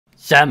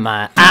Shut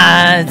my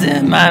eyes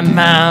and my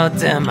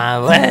mouth and my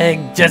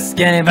leg just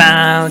gave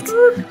out.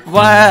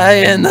 Why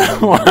in the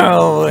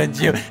world would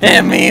you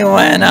hit me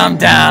when I'm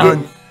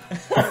down?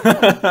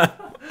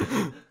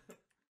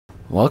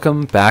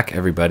 Welcome back,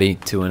 everybody,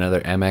 to another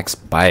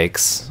MX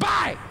Bikes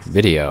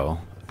video.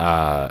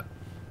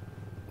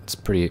 It's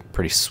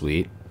pretty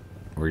sweet.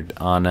 We're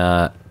on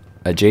a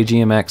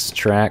JGMX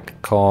track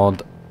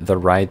called the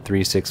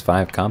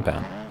ride365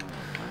 compound.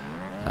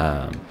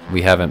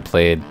 We haven't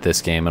played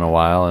this game in a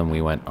while, and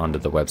we went onto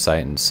the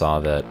website and saw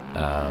that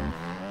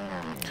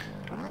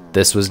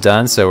this was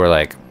done, so we're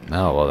like,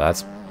 oh, well,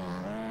 that's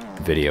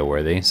video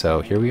worthy, so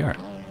here we are.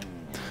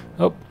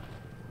 Oh.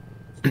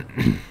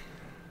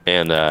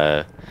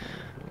 And,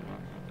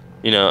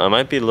 you know, I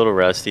might be a little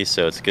rusty,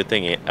 so it's a good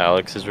thing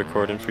Alex is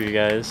recording for you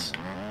guys.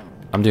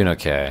 I'm doing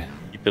okay.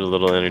 Keep it a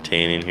little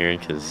entertaining here,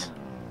 because,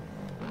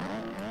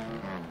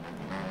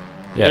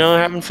 yeah, you know, we're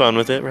having fun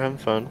with it. We're having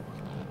fun.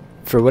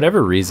 For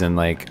whatever reason,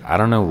 like, I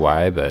don't know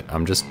why, but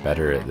I'm just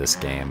better at this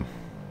game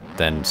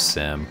than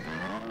Sim.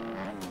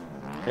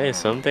 Hey,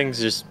 some things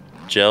just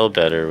gel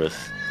better with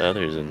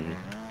others, and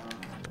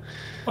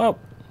Well,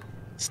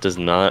 this does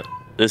not.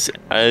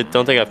 I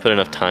don't think I've put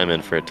enough time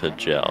in for it to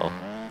gel.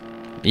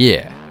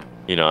 yeah.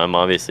 You know, I'm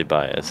obviously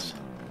biased.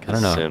 I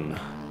don't know. Sim,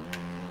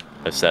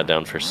 I've sat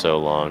down for so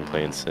long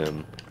playing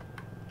Sim.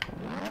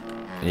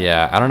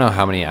 Yeah, I don't know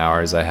how many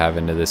hours I have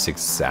into this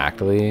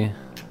exactly,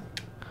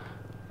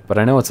 but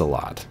I know it's a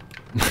lot.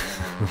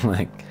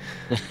 Like,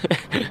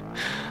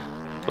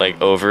 like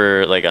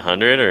over like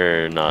 100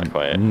 or not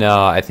quite?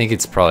 no, I think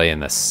it's probably in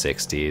the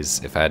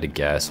 60s if I had to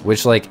guess,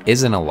 which like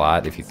isn't a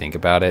lot if you think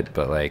about it,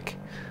 but like,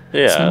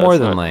 Yeah, it's more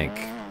than not... like,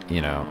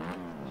 you know,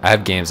 I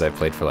have games I've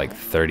played for like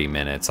 30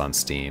 minutes on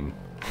Steam.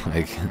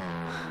 Like,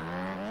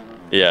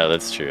 yeah,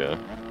 that's true.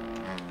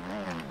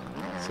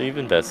 So you've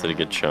invested a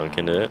good chunk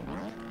into it.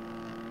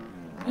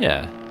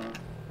 yeah.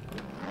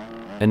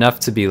 Enough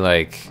to be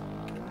like,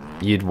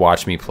 you'd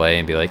watch me play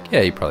and be like,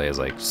 yeah, he probably has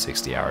like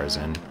 60 hours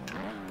in.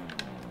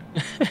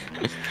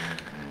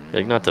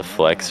 Like, not to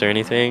flex or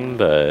anything,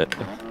 but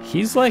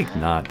He's like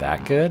not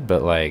that good,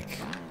 but like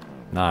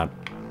not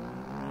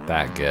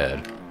that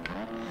good.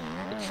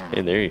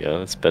 hey, there you go.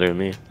 That's better than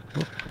me.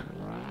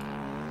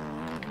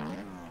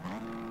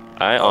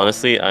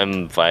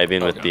 I'm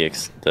vibing with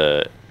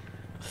the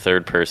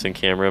third-person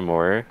camera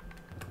more.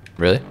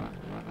 Really?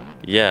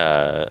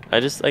 Yeah, I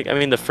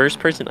mean, the first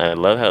person, I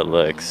love how it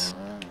looks,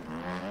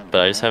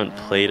 but I just haven't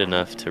played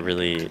enough to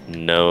really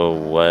know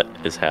what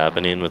is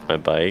happening with my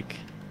bike.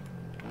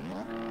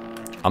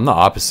 I'm the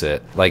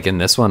opposite. Like in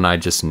this one, I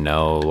just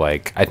know,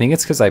 like, I think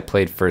it's because I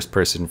played first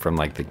person from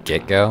like the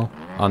get-go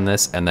on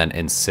this, and then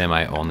in Sim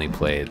I only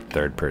played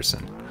third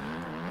person.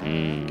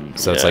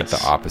 So it's like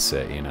the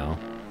opposite, you know?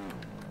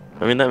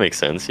 I mean, that makes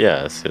sense,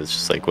 yeah. So it's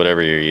just like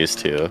whatever you're used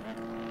to.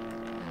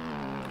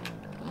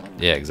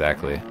 Yeah,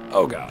 exactly.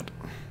 Oh god.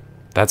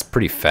 That's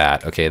pretty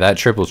fat. Okay, that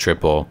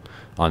triple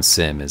on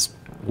Sim is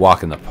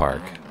walk in the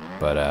park,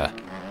 but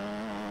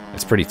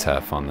it's pretty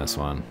tough on this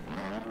one.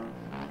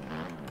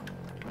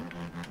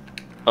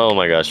 Oh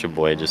my gosh, your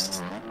boy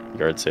just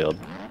yard sailed.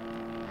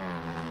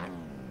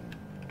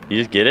 You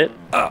just get it?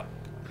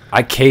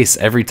 I case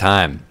every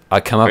time.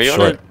 I come up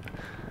short.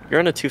 You're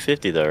on a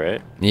 250 though,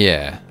 right?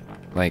 Yeah.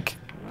 Like,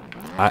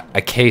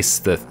 I case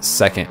the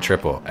second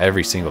triple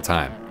every single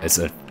time.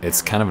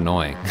 It's kind of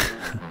annoying.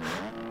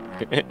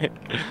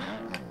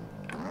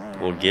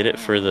 We'll get it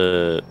for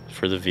the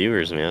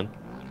viewers, man.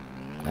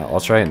 I'll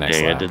try it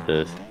next lap.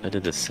 I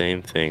did the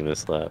same thing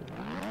this lap.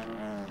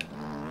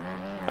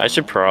 I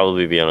should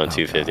probably be on a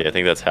 250. God. I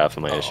think that's half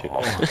of my issue.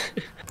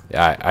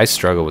 Yeah, I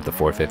struggle with the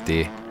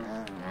 450.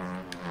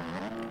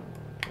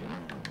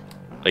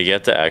 Like, you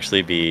have to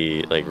actually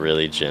be like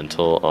really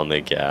gentle on the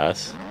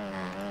gas.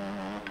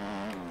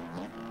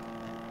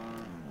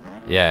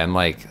 Yeah, and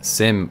like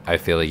Sim, I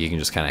feel like you can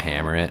just kind of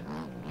hammer it.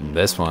 And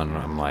this one,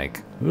 I'm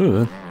like,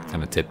 ooh,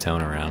 kind of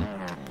tiptoeing around.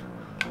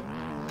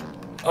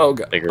 Oh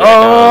god! Like Oh,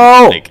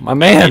 now, like, my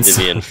man! I need to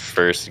be in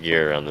first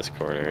gear around this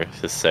corner.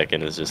 The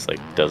second is just like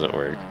doesn't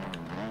work.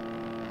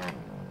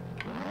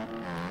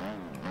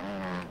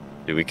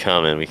 Dude, we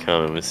coming.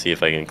 Let's see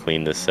if I can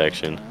clean this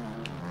section.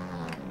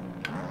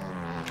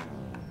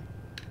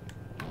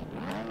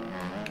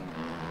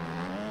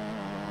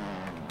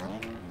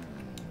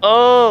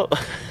 Oh!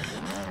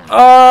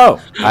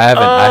 Oh!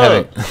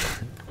 I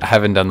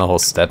haven't done the whole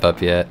step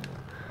up yet.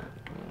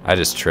 I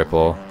just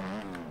triple.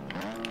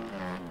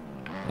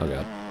 Oh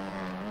god.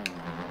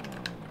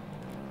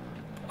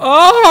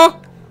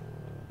 Oh!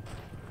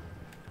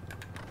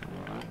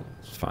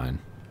 It's fine.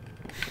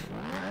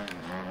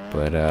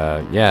 But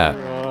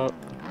yeah.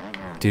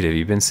 Dude, have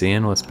you been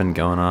seeing what's been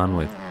going on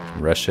with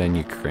Russia and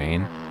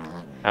Ukraine?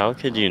 How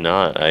could you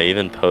not? I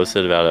even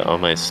posted about it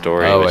on my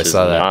story, Oh, which I is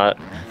saw that. not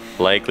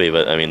likely,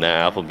 but I mean,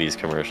 that Applebee's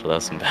commercial,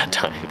 that's some bad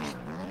timing.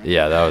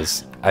 Yeah,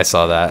 I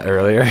saw that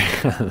earlier.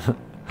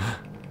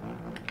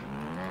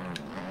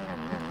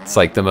 It's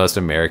like the most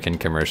American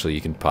commercial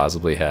you can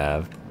possibly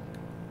have.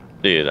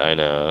 Dude, I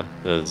know.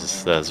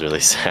 That's really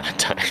sad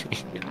timing.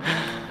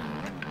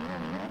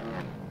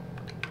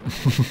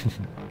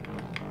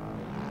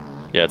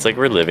 Yeah, it's like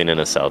we're living in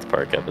a South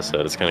Park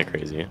episode. It's kind of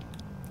crazy.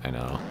 I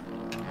know.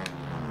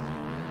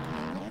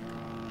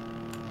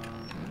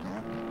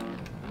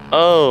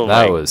 Oh,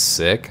 that was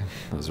sick.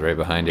 I was right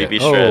behind you. We be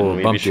oh, shredding. We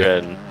be bumped you.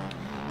 shredding.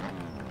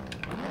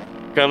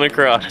 Coming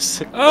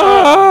across.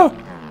 Ah!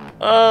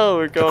 Oh,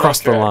 we're going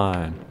Across off the track.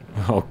 line.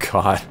 Oh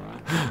God.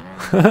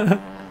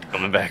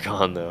 Coming back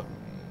on though.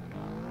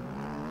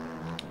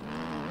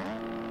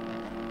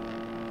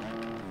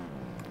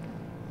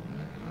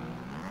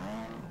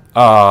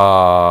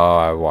 Oh,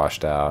 I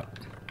washed out.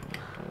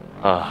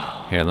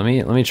 Oh. Here, let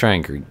me try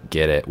and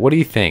get it. What do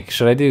you think?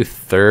 Should I do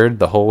third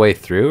the whole way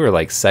through, or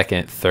like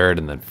second, third,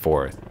 and then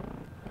fourth?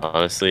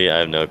 Honestly, I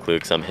have no clue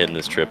because I'm hitting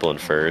this triple in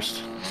first.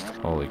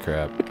 Holy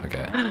crap.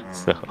 Okay.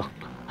 So,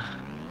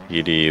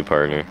 you do you,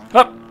 partner.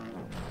 Up.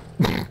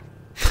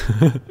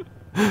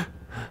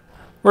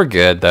 We're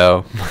good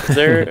though. Is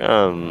there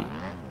oh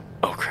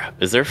crap?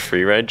 Is there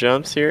free ride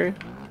jumps here?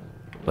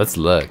 Let's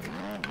look.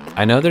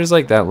 I know there's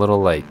like that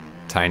little like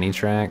tiny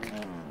track.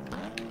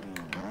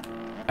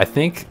 I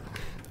think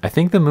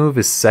the move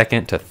is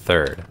second to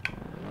third.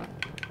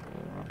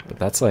 But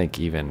that's like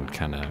even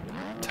kind of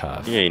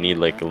tough. Yeah, you need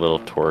like a little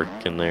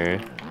torque in there.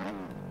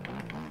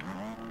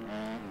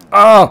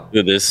 Oh!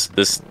 Ooh, this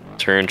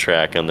turn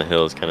track on the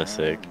hill is kind of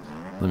sick.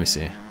 Let me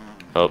see.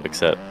 Oh,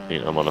 except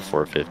I'm on a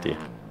 450.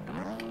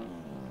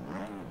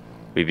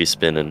 We be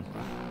spinning.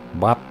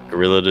 Bop.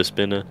 Gorilla to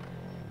spinner.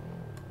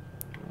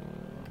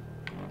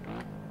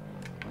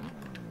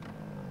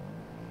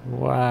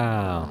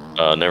 Wow.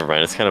 Oh, never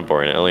mind. It's kind of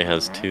boring. It only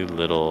has 2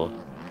 little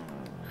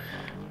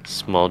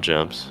small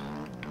jumps.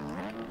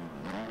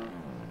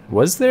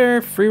 Was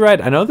there free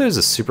ride? I know there's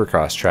a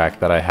supercross track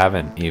that I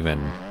haven't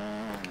even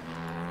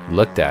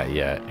looked at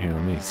yet. Here,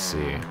 let me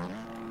see.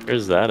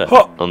 Where's that at?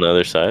 Oh. On the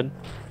other side?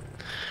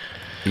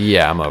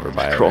 Yeah, I'm over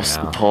by Across it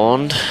right the now.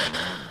 pond.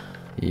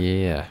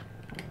 Yeah.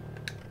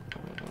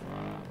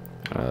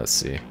 Let's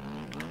see.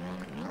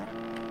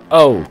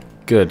 Oh,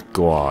 good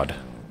God.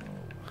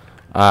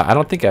 I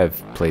don't think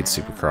I've played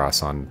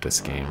Supercross on this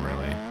game,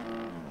 really.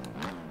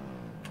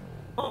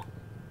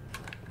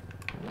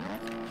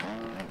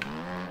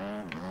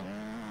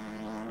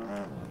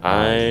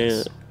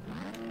 I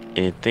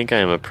think I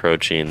am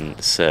approaching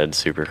said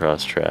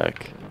Supercross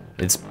track.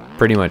 It's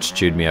pretty much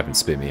chewed me up and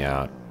spit me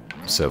out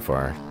so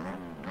far.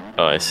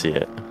 Oh, I see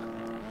it.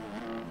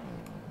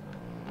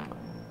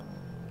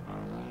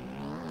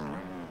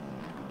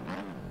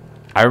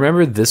 I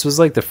remember this was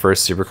like the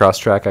first Supercross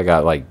track I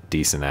got like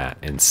decent at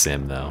in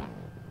Sim though.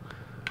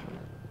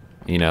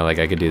 You know, like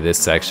I could do this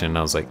section and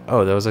I was like,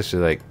 oh, that was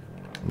actually like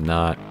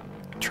not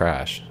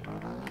trash.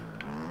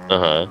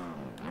 Uh-huh.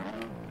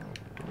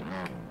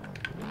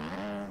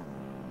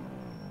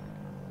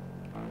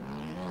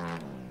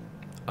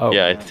 Oh.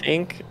 Yeah, I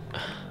think...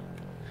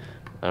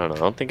 I don't know. I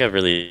don't think I've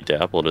really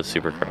dabbled with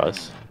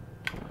Supercross.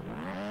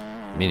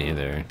 Me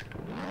neither.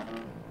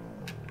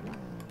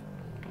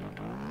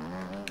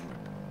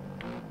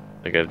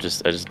 Like I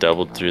just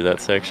doubled through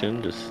that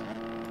section, just...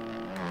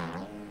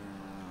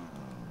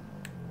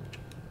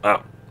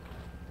 Oh.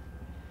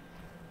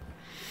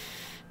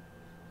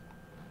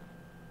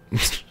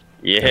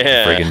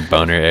 Yeah! Friggin'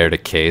 boner aired a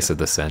case of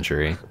the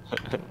century.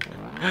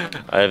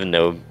 I have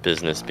no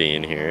business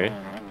being here.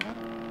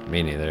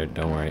 Me neither,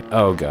 don't worry.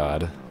 Oh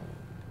God.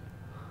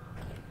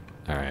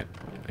 Alright.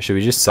 Should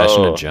we just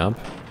session a jump?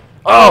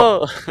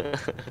 Oh!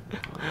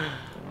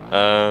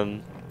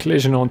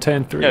 Collision on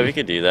 10-3. Yeah, we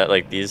could do that.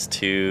 Like these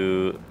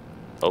two...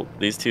 Oh,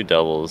 these 2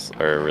 doubles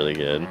are really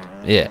good.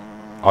 Yeah.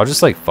 I'll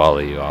just like follow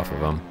you off of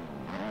them.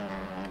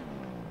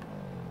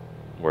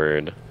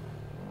 Word.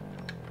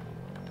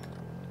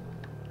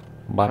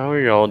 How are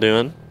you all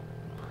doing?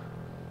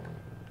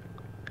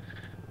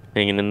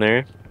 Hanging in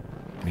there?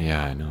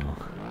 Yeah, I know.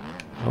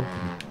 Oh.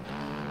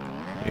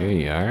 Here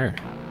you are.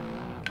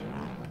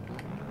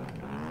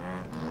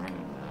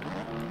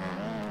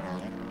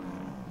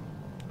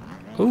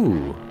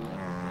 Ooh.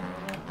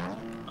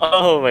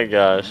 Oh my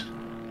gosh.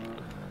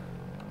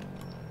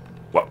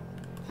 Whoa.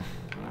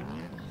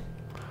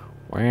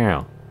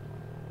 Wow.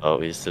 Oh,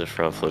 we just did a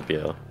front flip,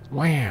 yo.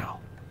 Wow.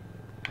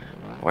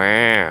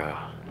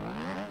 Wow.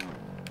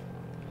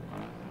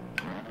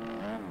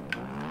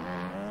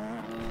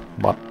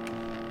 Bop.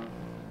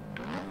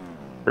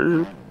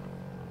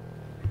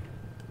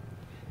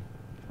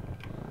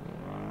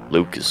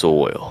 Lucas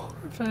Oil.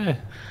 Eh.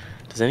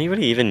 Does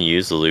anybody even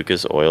use the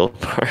Lucas Oil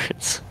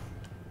parts?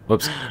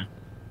 Whoops.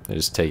 They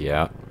just take you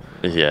out.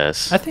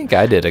 Yes. I think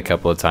I did a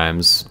couple of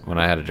times when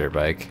I had a dirt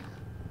bike.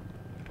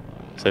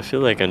 So I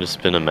feel like I've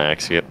just been a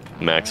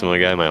Maxima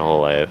guy my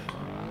whole life.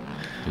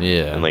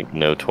 Yeah. And like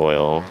no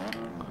toil.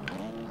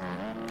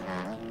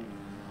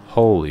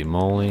 Holy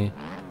moly.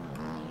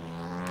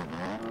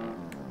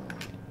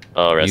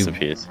 Oh, rest You in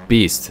peace.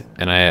 beast.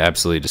 And I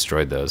absolutely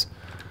destroyed those.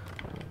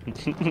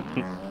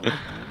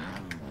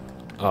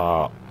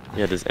 Oh.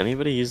 Yeah, does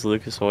anybody use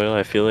Lucas Oil?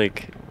 I feel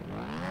like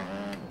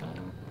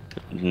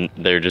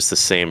they're just the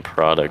same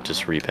product,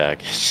 just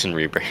repackaged and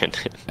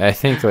rebranded. I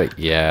think like,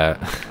 yeah.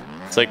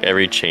 It's like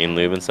every chain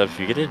lube and stuff. If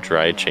you get a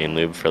dry chain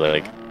lube for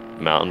like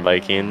mountain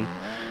biking,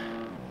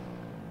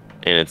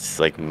 and it's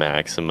like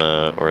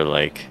Maxima or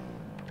like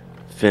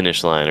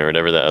Finish Line or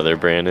whatever the other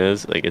brand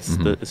is, like it's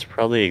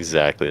probably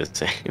exactly the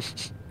same.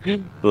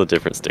 A little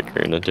different sticker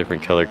and a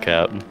different color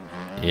cap.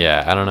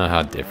 Yeah, I don't know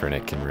how different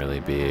it can really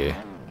be.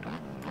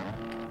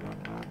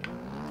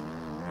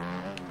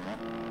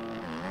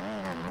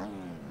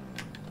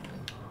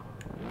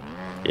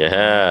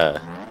 Yeah.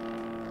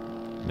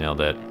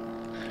 Nailed it.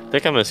 I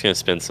think I'm just gonna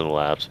spin some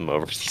laps from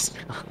overseas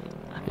now.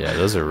 Yeah,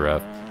 those are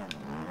rough.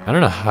 I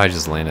don't know how I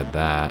just landed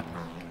that.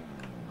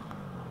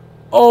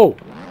 Oh!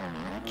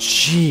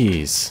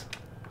 Jeez.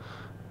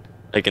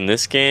 Like in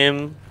this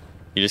game,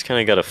 you just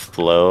kind of gotta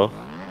flow.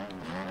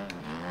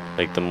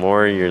 Like the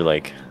more you're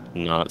like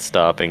not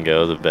stop and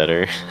go, the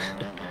better.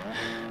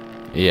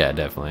 Yeah,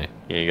 definitely.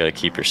 You gotta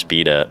keep your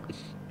speed up.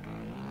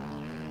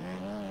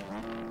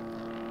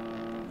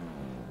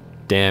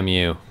 Damn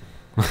you.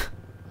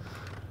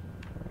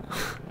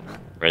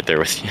 Right there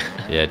with you.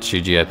 Yeah,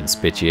 chewed you up and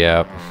spit you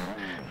out.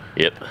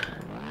 Yep.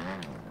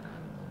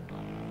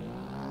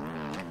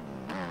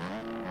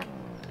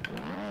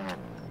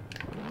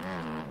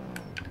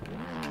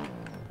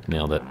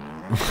 Nailed it.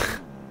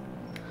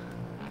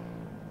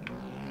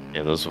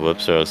 Yeah, those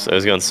whoops are. I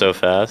was going so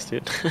fast,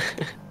 dude.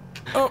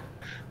 Oh.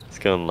 It's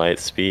going light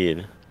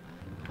speed.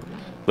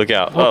 Look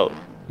out! Oh.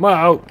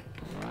 Wow.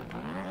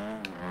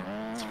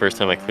 It's the first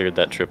time I cleared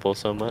that triple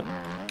somewhat.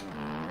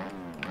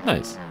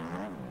 Nice.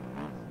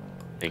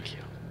 Thank you.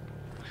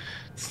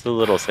 It's the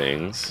little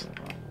things.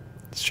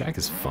 This track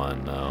is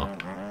fun, though.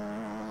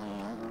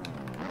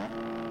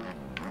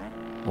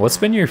 What's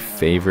been your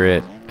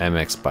favorite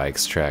MX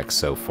Bikes track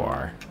so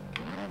far?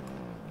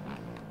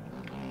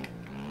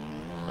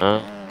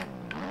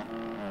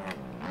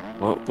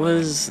 What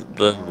was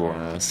the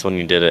last one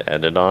you did an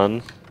edit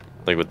on?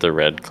 Like with the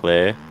red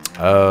clay?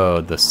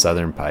 Oh, the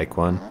Southern Pike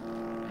one?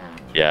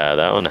 Yeah,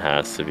 that one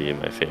has to be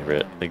my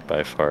favorite, like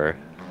by far.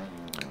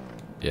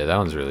 Yeah, that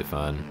one's really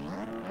fun.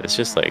 It's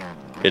just like,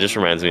 it just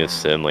reminds me of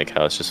Sim, like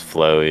how it's just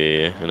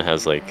flowy and it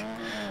has like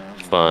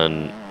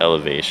fun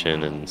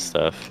elevation and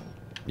stuff.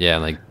 Yeah,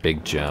 and like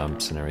big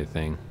jumps and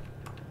everything.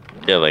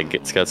 Yeah, like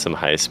it's got some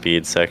high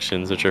speed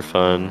sections which are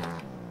fun.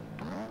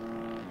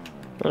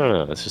 I don't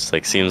know, it's just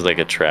like seems like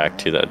a track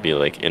too that'd be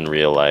like in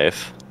real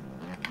life.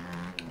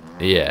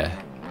 Yeah.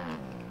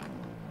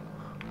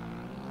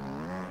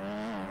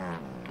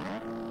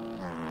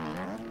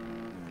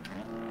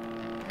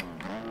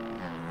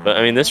 But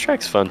I mean this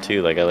track's fun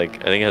too, I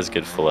think it has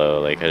good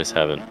flow, like I just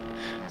haven't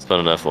spun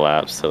enough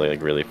laps to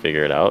like really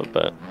figure it out,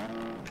 but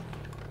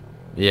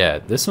Yeah,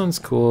 this one's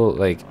cool.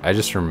 Like, I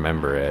just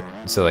remember it.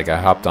 So, like, I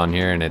hopped on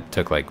here and it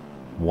took, like,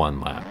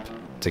 1 lap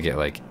to get,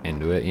 like,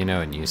 into it, you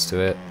know, and used to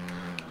it.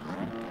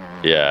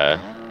 yeah.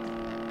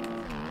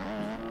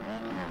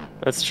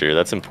 That's true,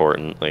 that's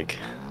important. Like,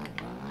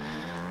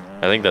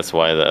 I think that's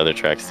why the other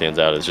track stands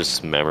out. It's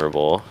just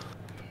memorable.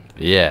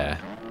 Yeah.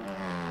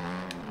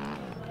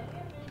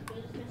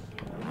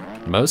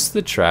 Most of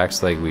the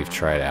tracks, like, we've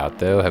tried out,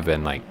 though, have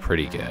been, like,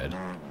 pretty good.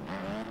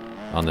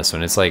 On this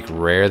one, it's like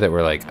rare that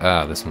we're like,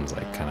 oh, this one's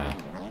like kind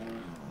of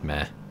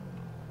meh.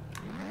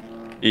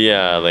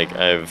 Yeah, like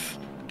I've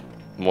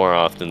more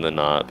often than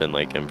not been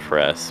like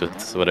impressed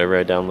with whatever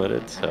I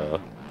downloaded, so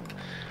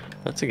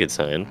that's a good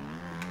sign.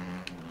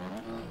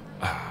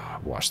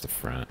 Wash the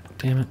front.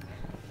 Damn it.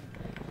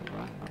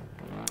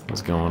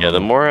 What's going on? Yeah, the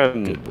more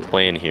I'm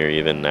playing here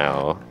even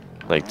now,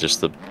 like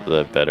just the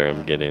better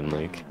I'm getting,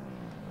 like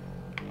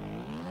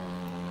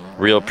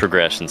real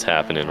progression's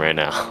happening right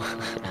now.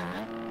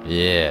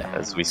 Yeah.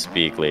 As we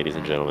speak, ladies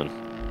and gentlemen.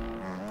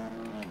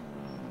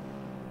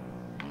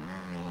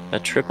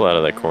 That triple out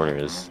of that corner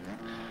is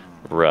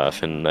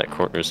rough, and that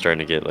corner is starting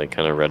to get like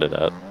kind of rutted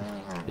up.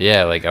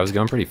 Yeah, like I was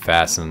going pretty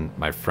fast and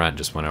my front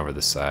just went over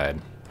the side.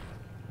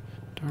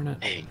 Darn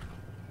it. Hey.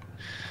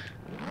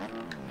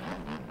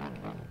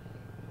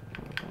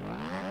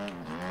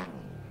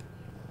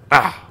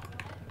 Ah!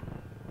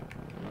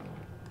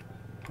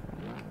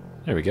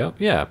 There we go.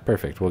 Yeah,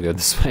 perfect. We'll go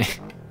this way.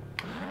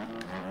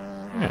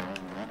 Alright.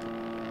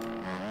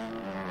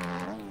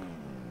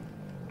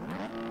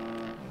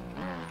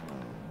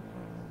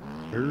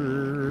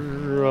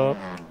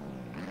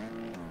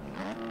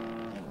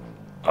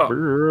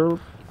 Oh.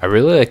 I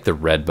really like the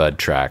Redbud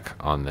track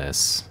on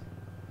this.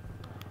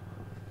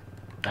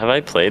 Have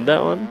I played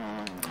that one?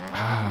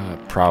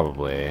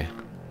 Probably.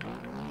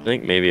 I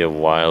think maybe a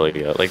while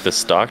ago. Like the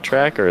stock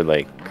track or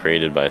like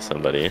created by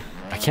somebody?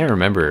 I can't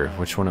remember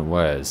which one it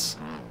was.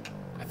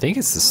 I think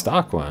it's the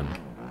stock one.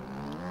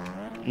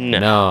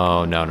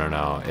 No.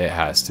 No. It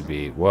has to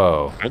be.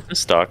 Whoa. Aren't the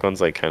stock ones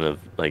like kind of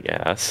like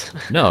ass?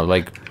 No,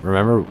 like,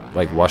 remember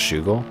like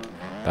Washougal?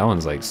 That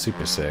one's like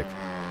super sick.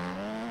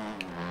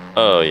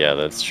 Oh yeah,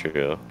 that's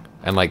true.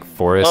 And like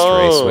Forest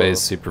Raceway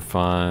is super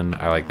fun.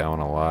 I like that one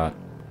a lot.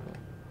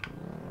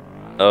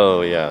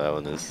 Oh yeah, that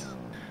one is.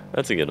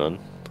 That's a good one.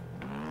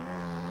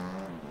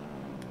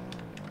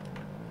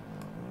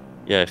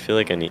 Yeah, I feel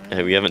like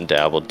we haven't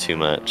dabbled too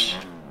much.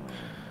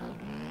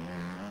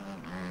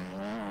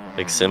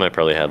 like Sim, I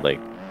probably had like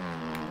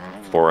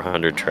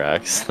 400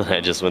 tracks.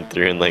 I just went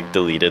through and like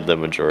deleted the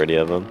majority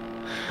of them.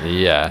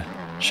 Yeah.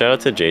 Shout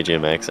out to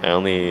JGMX.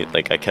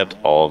 I kept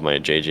all of my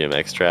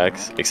JGMX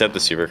tracks except the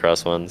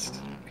Supercross ones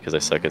because I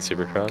suck at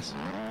Supercross.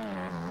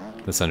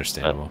 That's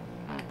understandable.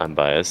 I'm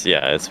biased.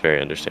 Yeah, it's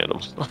very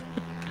understandable.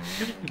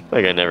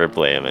 Like I never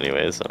play him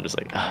anyways, so I'm just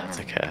like, it's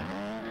okay.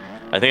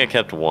 I think I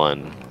kept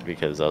one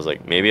because I was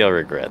like, maybe I'll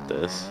regret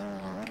this.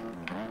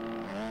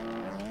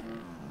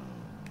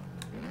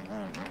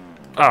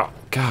 Oh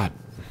God.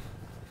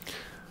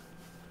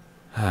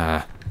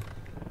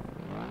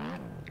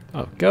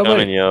 Oh, go Coming,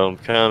 buddy. yo, I'm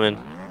coming.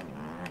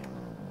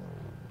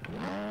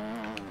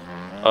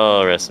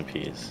 Oh, rest in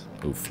peace.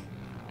 Oof.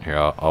 Here,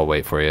 I'll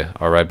wait for you.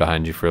 I'll ride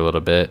behind you for a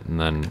little bit, and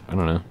then I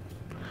don't know.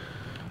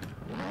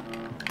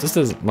 This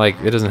doesn't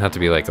it doesn't have to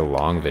be like a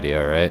long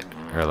video, right?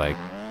 Or like,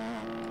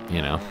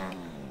 you know.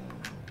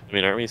 I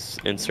mean, aren't we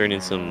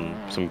inserting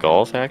some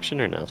golf action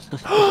or no?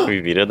 We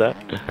vetoed that.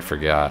 I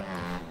forgot.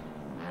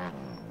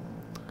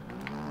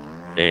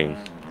 Dang.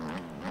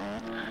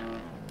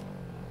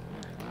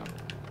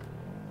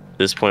 At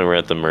this point, we're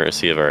at the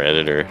mercy of our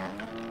editor.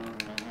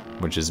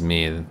 Which is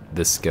me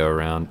this go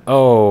around.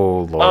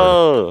 Oh Lord.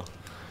 Oh.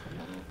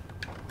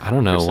 I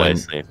don't know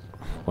Precisely.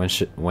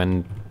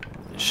 when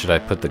should I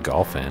put the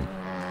golf in?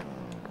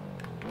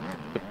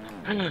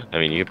 I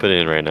mean, you can put it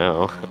in right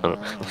now. All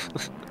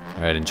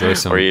right, enjoy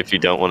some. Or if you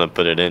don't want to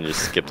put it in,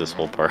 just skip this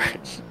whole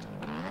part.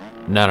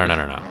 No.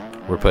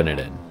 We're putting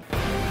it in.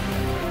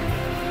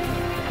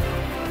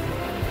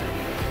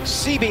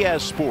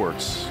 CBS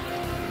Sports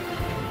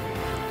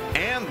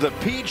and the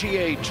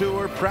PGA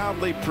Tour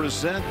proudly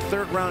present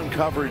third-round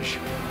coverage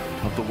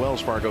of the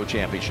Wells Fargo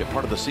Championship,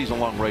 part of the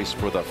season-long race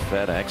for the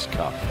FedEx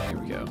Cup. Here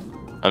we go.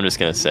 I'm just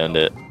gonna send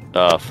it.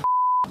 Oh,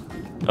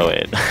 oh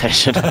wait, I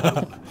should.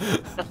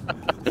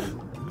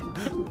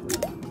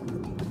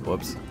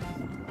 Whoops.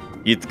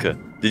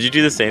 Yitzka, did you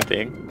do the same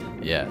thing?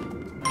 Yeah.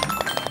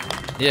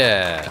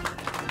 Yeah.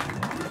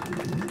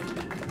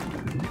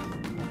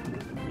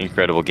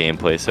 Incredible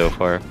gameplay so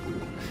far.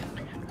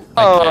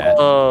 Like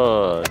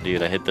Oh,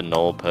 dude, I hit the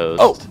null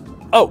post.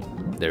 Oh!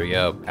 There we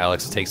go.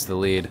 Alex takes the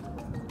lead.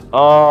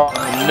 Oh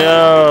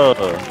no!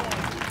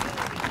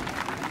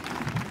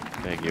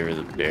 Gotta give her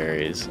the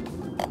berries.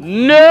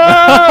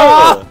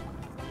 No!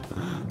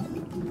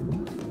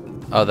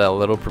 Oh, that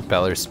little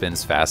propeller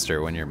spins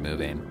faster when you're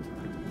moving.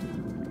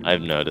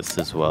 I've noticed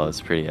as well.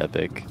 It's pretty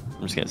epic.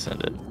 I'm just gonna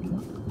send it.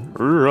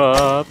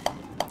 Rup.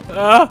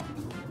 Ah!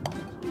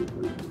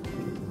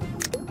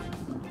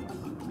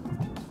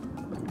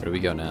 Where do we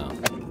go now?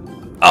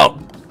 Oh!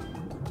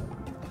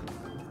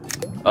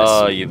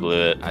 Oh, you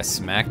blew it. I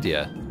smacked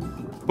you.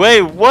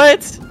 Wait,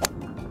 what?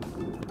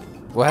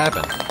 What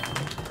happened?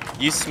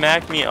 You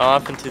smacked me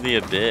off into the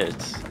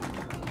abyss.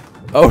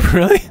 Oh,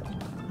 really?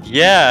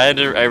 Yeah,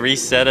 I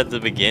reset at the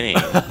beginning.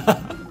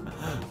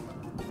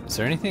 Is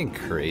there anything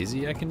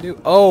crazy I can do?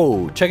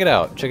 Oh, check it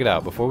out. Check it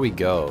out. Before we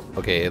go.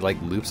 Okay, it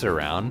like loops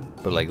around,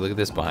 but like look at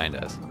this behind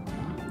us.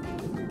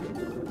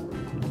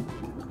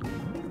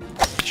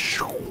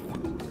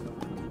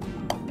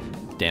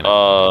 Damn it.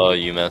 Oh,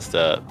 you messed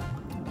up.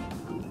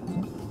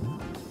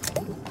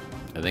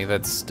 I think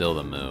that's still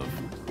the move.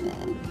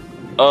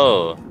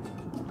 Oh.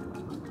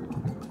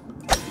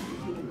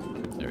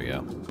 There we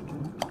go.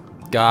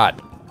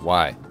 God,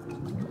 why?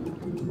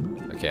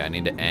 Okay, I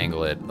need to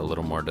angle it a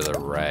little more to the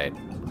right.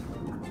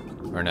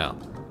 Or no,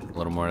 a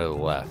little more to the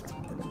left.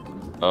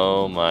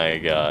 Oh my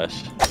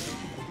gosh.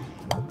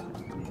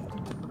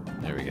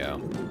 There we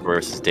go.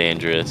 Versus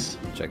dangerous.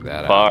 Check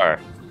that out. Bar.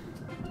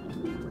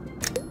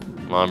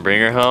 Come on,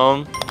 bring her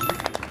home.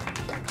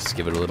 Just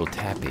give it a little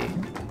tappy.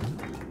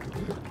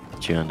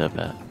 What'd you end up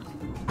at?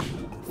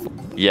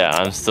 Yeah,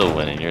 I'm still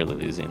winning. You're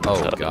losing. That's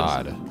how Oh it is.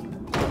 God.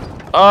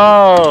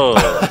 Oh!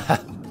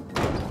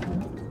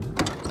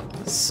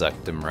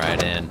 Sucked him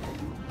right in.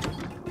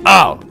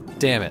 Oh,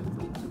 damn it.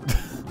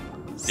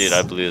 Dude,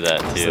 I blew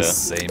that It's too. the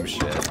same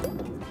shit.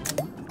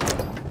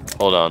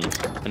 Hold on.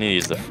 I need to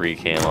use the free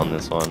cam on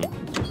this one.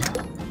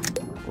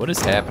 What is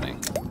happening?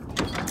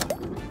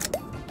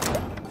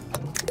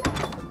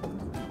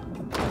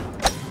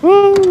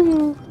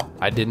 Woo!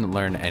 I didn't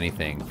learn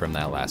anything from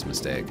that last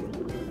mistake.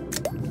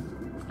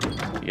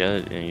 You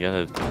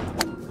gotta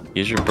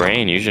use your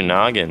brain, use your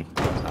noggin.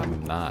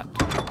 I'm not.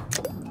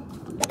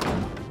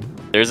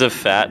 There's a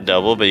fat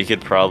double, but you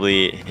could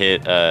probably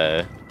hit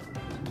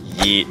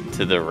yeet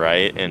to the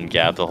right and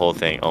gap the whole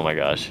thing. Oh my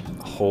gosh.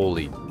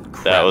 Holy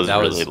crap. That was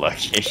really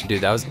lucky.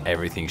 Dude, that was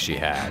everything she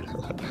had.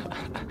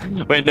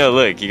 Wait, no,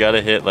 look, you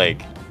gotta hit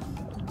like...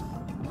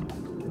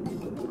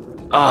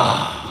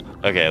 Ah.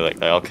 Okay,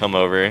 look, I'll come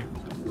over.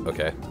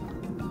 Okay.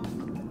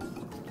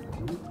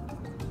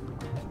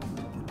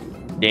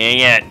 Dang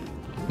it.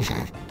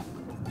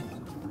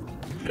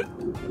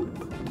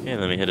 Okay,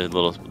 let me hit a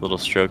little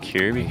stroke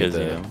here because,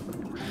 you know,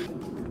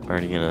 I'm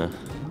already gonna...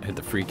 Hit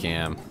the free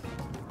cam.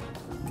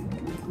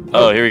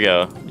 Oh, here we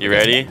go. You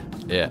ready?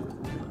 Yeah.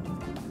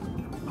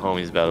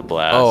 Homie's about to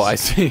blast. Oh, I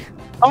see.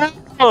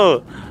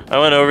 Oh! I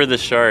went over the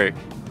shark.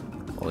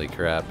 Holy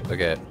crap.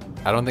 Okay.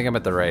 I don't think I'm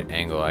at the right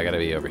angle. I gotta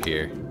be over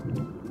here.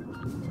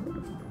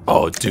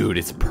 Oh, dude,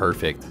 it's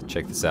perfect.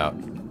 Check this out.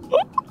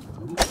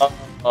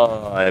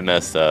 Oh, I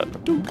messed up.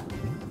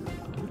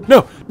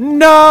 No!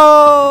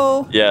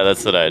 No! Yeah,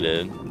 that's what I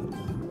did.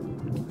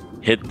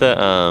 Hit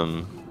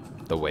the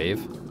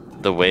wave?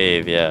 The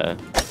wave, yeah.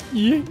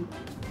 Yeah.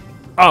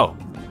 Oh!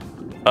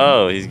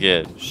 Oh, he's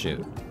good.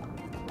 Shoot.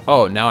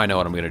 Oh, now I know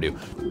what I'm gonna do.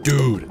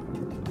 Dude!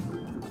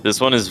 This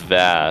one is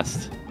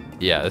vast.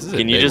 Yeah, this is a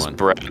Can you big just one.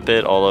 brep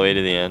it all the way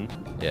to the end?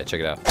 Yeah,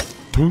 check it out.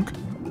 Tunk.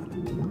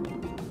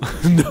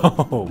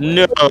 No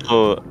way.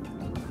 No!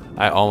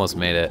 I almost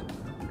made it.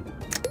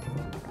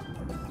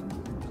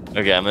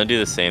 Okay, I'm gonna do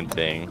the same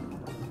thing.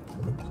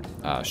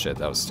 Oh shit,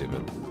 that was stupid.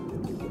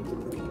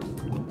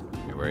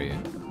 Where are you?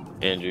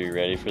 Andrew, you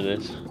ready for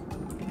this?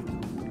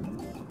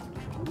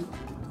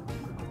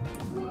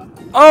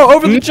 Oh,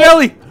 over the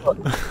jelly!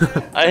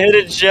 I hit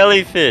a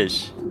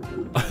jellyfish!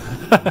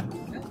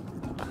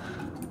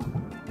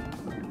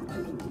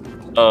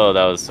 Oh,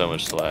 that was so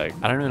much slag.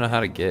 I don't even know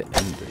how to get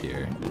into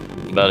here.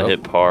 I'm about to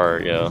hit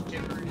par, yo.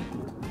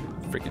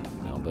 Freaking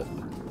nailed it.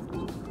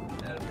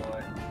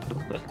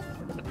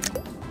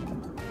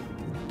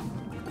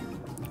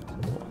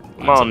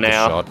 Come on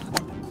now. Shot.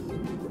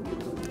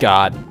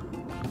 God.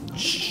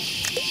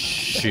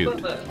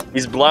 Shoot.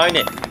 He's blowing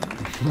it.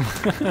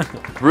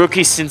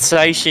 Rookie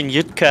sensation,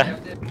 Yutka.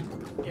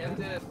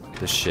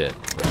 This shit.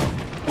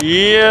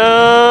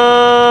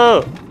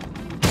 Yo!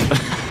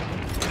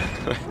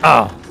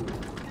 Oh.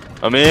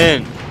 I'm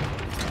in.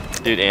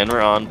 Dude, and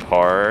we're on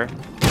par.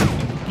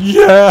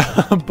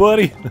 Yeah,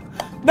 buddy.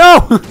 No!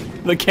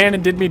 The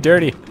cannon did me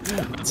dirty.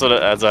 That's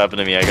what happened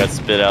to me. I got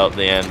spit out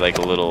the end like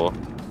a little...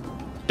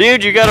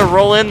 Dude, you gotta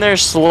roll in there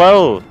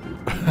slow.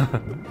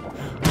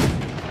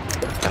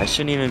 I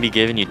shouldn't even be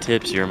giving you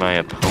tips. You're my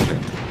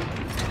opponent.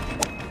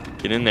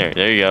 Get in there.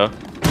 There you go.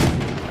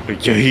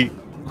 Okay.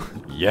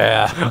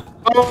 Yeah.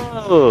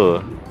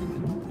 Oh!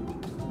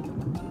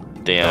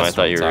 Damn, That's I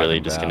thought you what were I'm really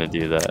talking just about. gonna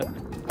do that.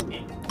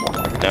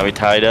 Now we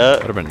tied up.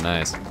 Would have been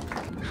nice.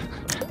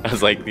 I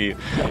was like, you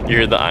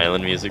hear the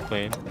island music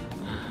playing?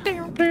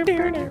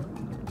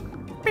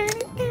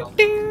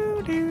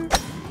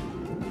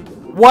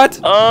 What?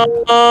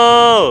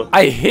 Oh!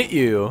 I hit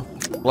you.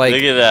 Like,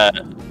 Look at that.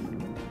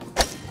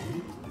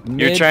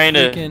 You're trying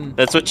to... mid-freaking-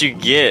 That's what you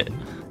get.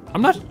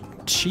 I'm not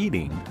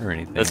cheating or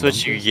anything. That's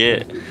what you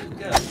get.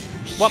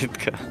 What?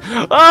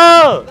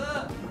 Oh!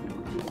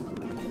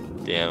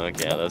 Damn,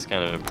 okay, that's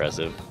kind of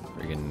impressive.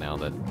 Freaking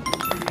nailed it.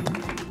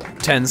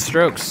 10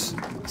 strokes.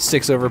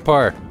 6 over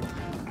par.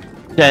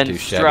 10 Too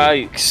shabby.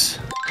 strikes.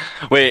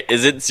 Wait,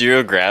 is it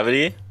zero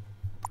gravity?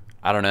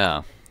 I don't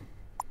know.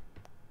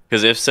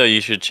 Because if so,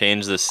 you should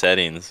change the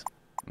settings.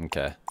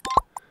 Okay.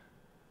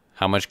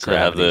 How much To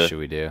have gravity the- should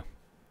we do?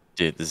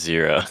 Dude, the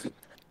 0.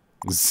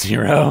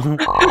 0?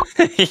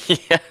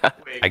 Yeah.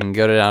 I can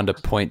go down to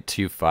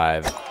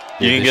 0.25.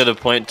 You can go to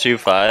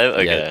 0.25?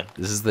 Okay. Yeah,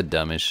 this is the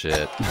dumbest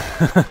shit.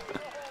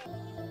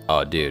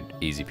 Oh, dude.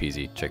 Easy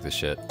peasy. Check this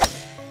shit.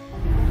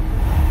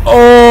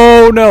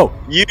 Oh, no!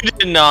 You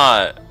did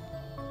not.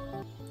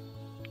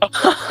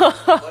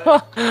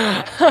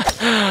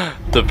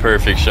 The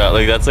perfect shot.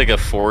 Like, that's like a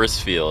force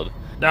field.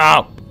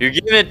 No! You're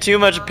giving it too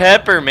much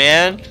pepper,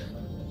 man.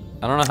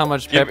 I don't know how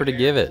much pepper to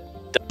give it.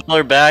 Double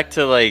her back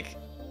to like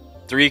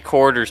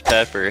 3/4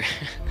 pepper.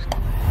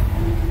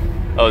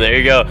 Oh, there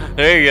you go.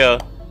 There you go.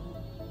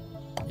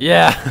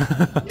 Yeah.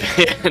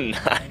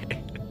 Nice.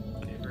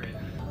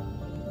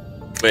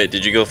 Wait,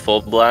 did you go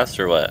full blast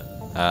or what?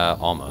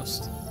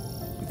 Almost.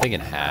 I'm thinking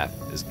half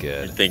is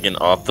You're good. thinking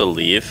off the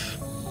leaf?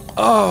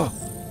 Oh!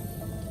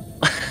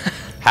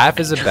 Half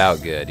is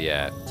about good,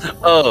 yeah.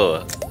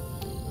 Oh.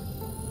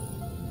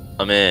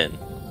 I'm in.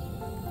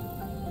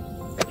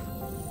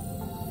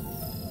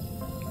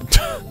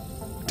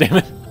 Damn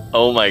it.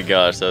 Oh my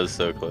gosh, that was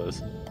so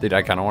close. Dude,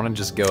 I kind of want to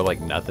just go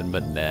like nothing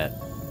but net.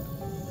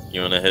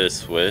 You want to hit a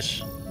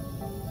swish?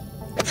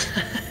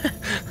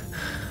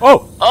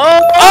 Oh!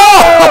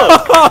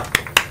 Oh!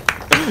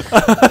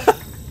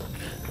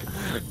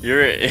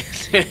 You're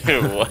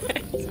what?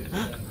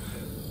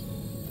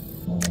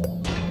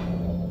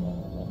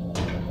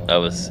 That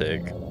was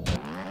sick.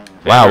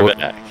 Wow, We're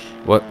back.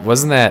 What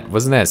wasn't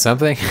that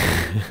something?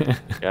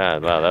 Yeah,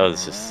 wow, that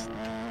was just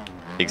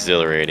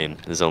exhilarating.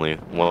 There's only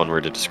one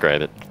word to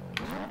describe it.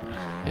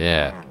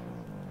 Yeah.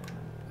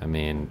 I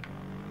mean,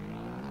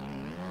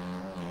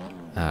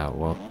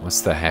 well,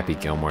 what's the Happy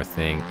Gilmore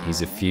thing?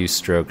 He's a few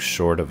strokes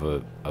short of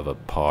a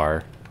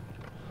par.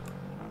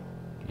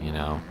 You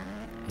know,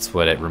 that's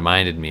what it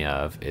reminded me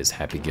of. Is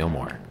Happy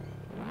Gilmore.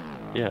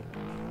 Yeah.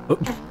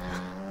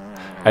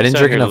 I didn't Just out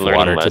drink here enough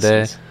learning water today.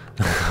 lessons.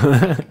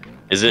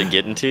 Is it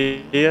getting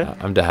to you?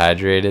 I'm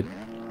dehydrated.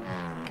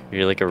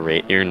 You're like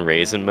you're in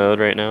raisin mode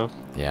right now.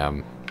 Yeah,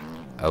 I'm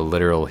a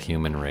literal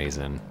human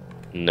raisin.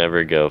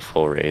 Never go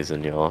full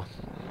raisin, y'all.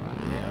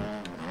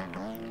 Yeah.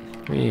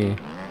 We.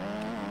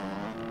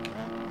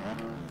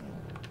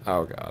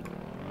 Oh god.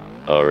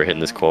 Oh, we're hitting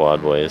this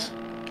quad, boys.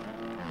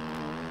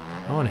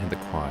 I want to hit the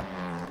quad.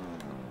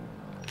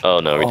 Oh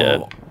no, we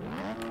did.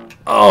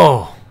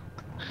 Oh.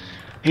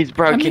 He's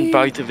broken mean-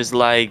 both of his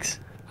legs.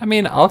 I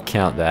mean, I'll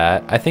count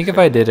that. I think if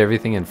I did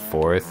everything in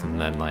fourth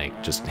and then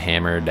like just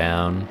hammer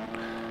down,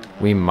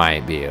 we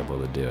might be able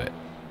to do it.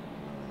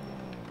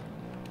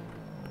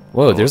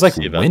 Whoa, there's like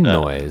see about wind that.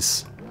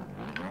 noise.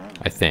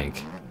 I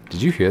think.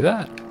 Did you hear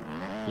that?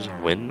 There's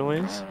wind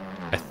noise?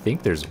 I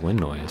think there's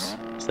wind noise.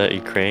 Is that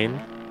Ukraine?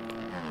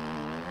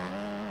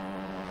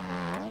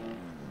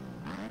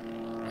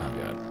 Oh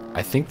god.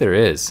 I think there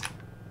is.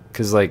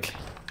 Cause like,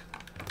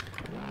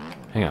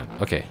 hang on.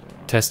 Okay,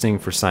 testing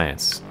for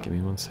science. Give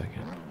me 1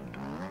 second.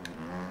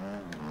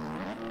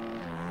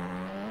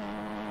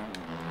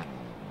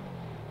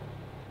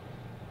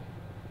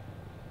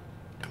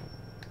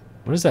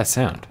 What does that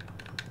sound?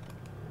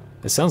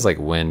 It sounds like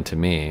wind to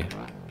me.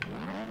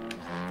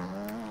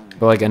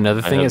 But like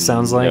another thing it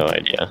sounds like. No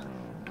idea.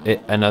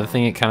 Another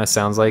thing it kind of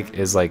sounds like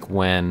is like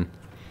when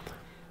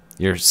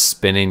you're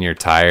spinning your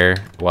tire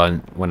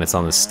when it's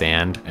on the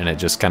stand, and it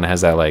just kind of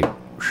has that like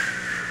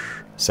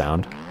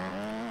sound.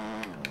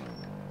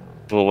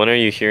 Well, when are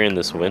you hearing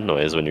this wind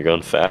noise? When you're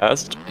going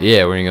fast?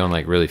 Yeah, when you're going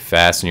like really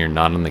fast and you're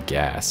not on the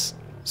gas.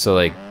 So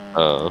like,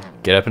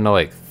 get up into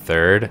like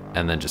third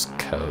and then just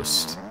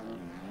coast.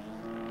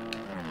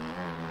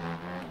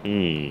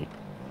 Hmm.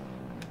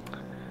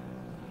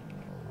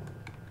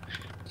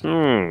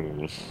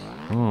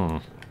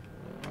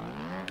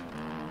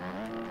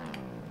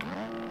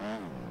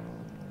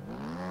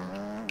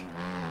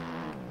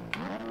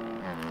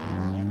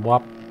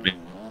 Wop.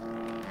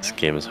 This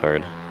game is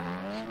hard.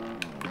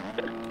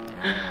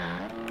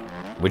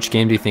 Which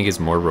game do you think is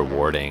more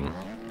rewarding,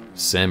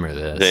 Sim or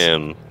this?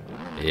 Damn.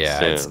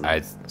 Yeah, Sim.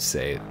 I'd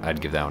say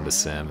I'd give that one to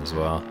Sim as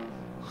well.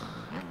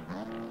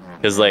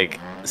 Because, like,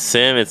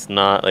 Sim, it's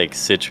not, like,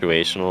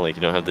 situational. Like,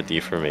 you don't have the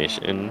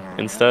deformation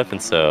and stuff.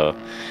 And so,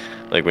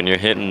 like, when you're,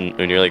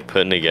 like,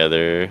 putting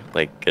together,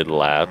 like, good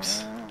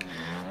laps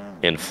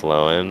and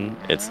flowing,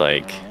 it's,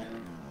 like,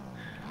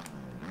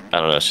 I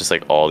don't know, it's just,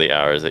 like, all the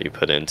hours that you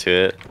put into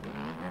it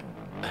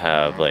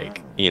have,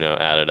 like, you know,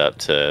 added up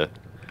to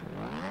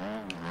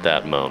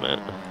that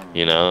moment,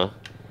 you know?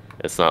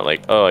 It's not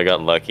like, oh, I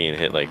got lucky and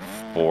hit, like,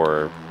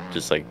 4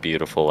 just, like,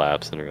 beautiful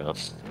laps in a row.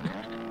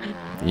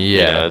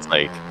 Yeah. You know, it's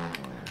like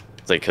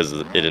because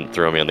it didn't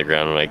throw me on the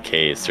ground when I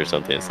cased or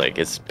something. It's like,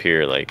 it's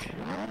pure, like,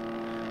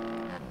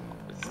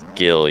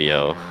 skill,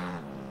 yo.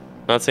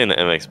 Not saying the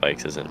MX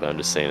bikes isn't, but I'm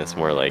just saying it's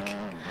more like,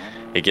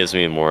 it gives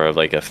me more of,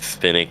 like, a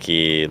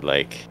finicky,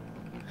 like,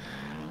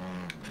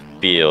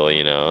 feel,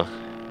 you know?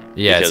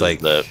 Yeah, Because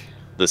it's like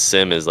the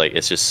Sim is, like,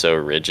 it's just so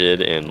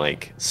rigid and,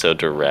 like, so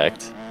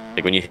direct.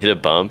 Like, when you hit a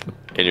bump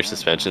and your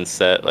suspension's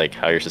set, like,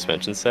 how your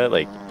suspension's set,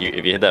 like,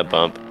 if you hit that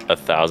bump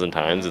 1,000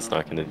 times, it's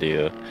not going to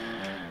do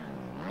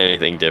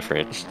anything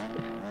different.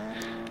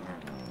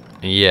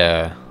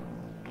 yeah.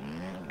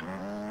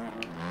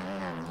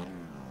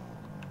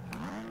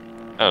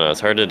 I don't know,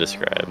 it's hard to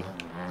describe.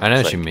 I know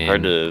It's, what you like, mean.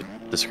 hard to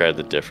describe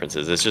the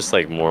differences. It's just,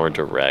 like, more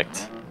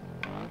direct.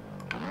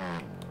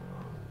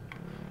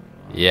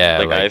 Yeah,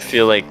 Like, I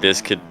feel like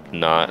this could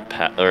not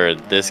pass, or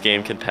this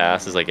game could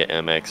pass as, like, an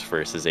MX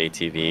versus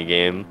ATV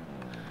game.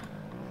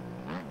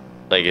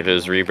 Like, if it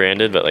was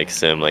rebranded, but, like,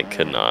 Sim, like,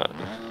 could not.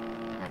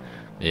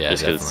 yeah,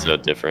 Just because it's so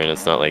different.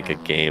 It's not like a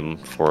game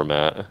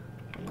format.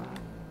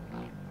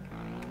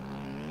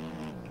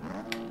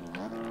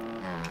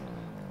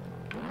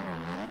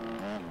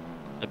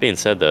 That being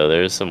said, though,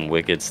 there's some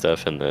wicked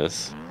stuff in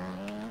this.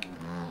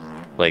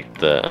 Like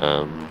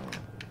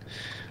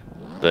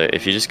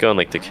if you just go on,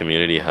 like, the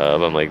community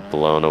hub, I'm, like,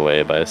 blown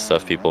away by the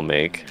stuff people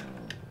make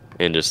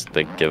and just,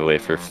 like, give away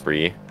for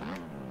free.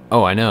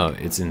 Oh, I know.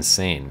 It's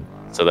insane.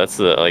 So that's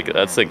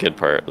the good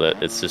part.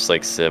 That it's just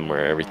like Sim,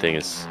 where everything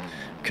is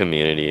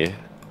community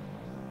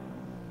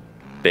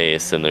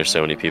based, and there's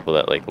so many people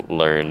that, like,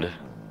 learned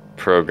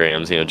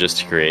programs, you know, just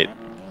to create,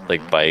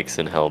 like, bikes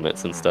and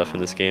helmets and stuff in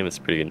this game. It's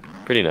pretty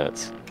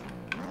nuts.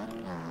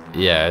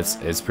 Yeah,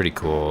 it's pretty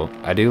cool.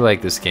 I do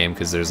like this game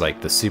because there's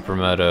like the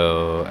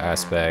supermoto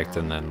aspect,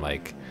 and then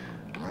like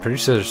I'm pretty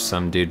sure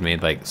some dude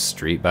made like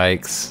street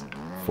bikes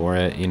for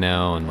it, you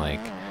know, and like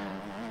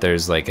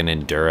there's like an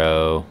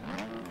enduro.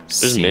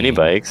 There's scene. mini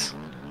bikes.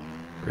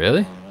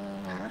 Really?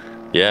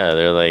 Yeah,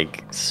 they're,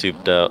 like,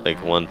 souped out, like,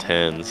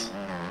 110s.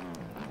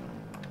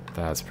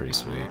 That's pretty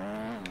sweet.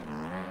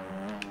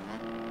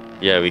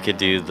 Yeah, we could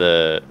do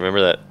remember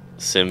that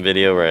Sim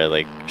video where I,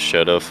 like,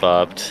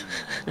 shoto-fopped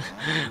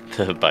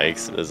the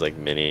bikes as, like,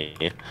 mini?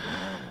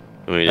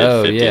 When we did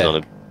 50s yeah. on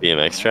a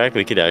BMX track,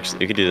 we could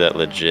do that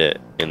legit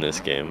in this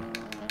game.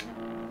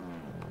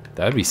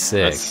 That'd be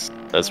sick.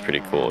 That's pretty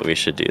cool. We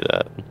should do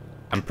that.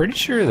 I'm pretty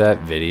sure that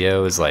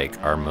video is like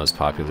our most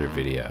popular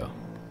video.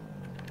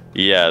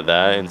 Yeah,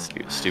 that and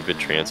stupid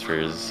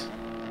transfers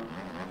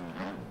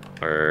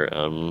are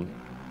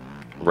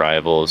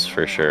rivals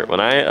for sure. When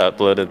I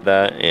uploaded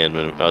that and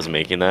when I was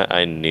making that,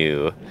 I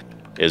knew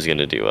it was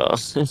gonna do well.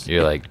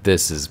 You're like,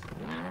 this is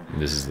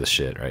the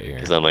shit right here.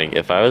 Because I'm like,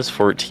 if I was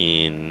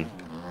 14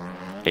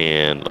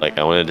 and, like,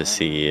 I wanted to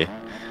see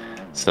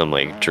some,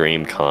 like,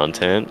 dream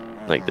content,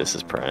 like this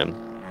is prime.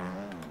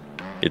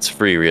 It's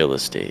free real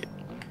estate.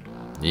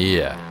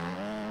 Yeah.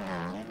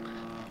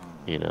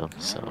 You know,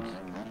 so.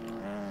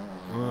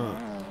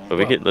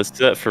 But let's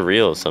do that for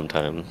real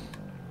sometime.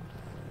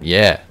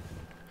 Yeah.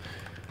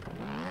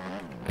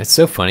 It's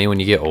so funny when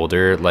you get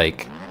older.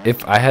 Like,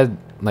 if I had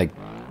like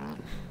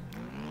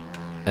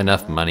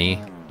enough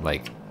money,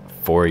 like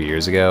 4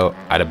 years ago,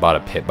 I'd have bought a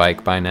pit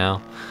bike by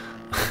now.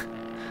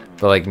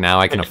 But like now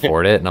I can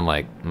afford it, and I'm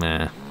like,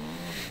 meh.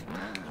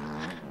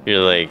 You're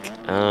like,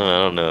 I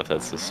don't know if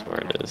that's the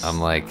smartest. I'm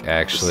like,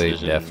 actually,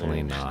 decision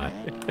definitely not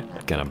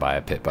gonna buy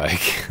a pit bike.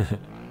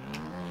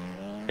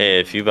 Hey,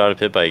 if you bought a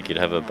pit bike, you'd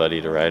have a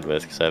buddy to ride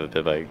with, because I have a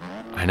pit bike.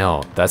 I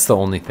know, that's the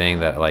only thing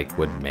that like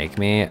would make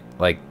me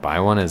like buy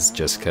one, is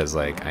just because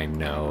like I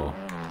know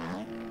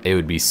it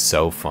would be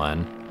so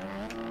fun.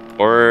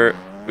 Or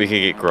we could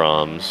get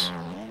Groms.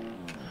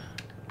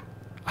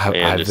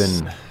 I've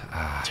been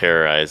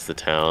terrorize the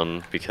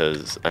town,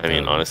 because I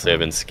mean, honestly, I've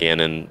been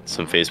scanning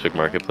some Facebook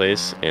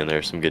Marketplace and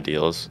there's some good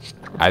deals.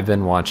 I've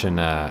been watching.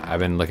 I've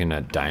been looking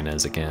at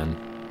Dynas again.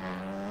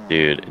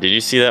 Dude, did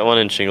you see that one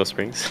in Shingle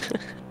Springs?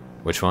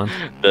 Which one?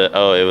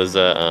 It was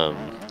a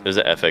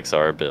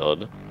FXR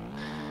build.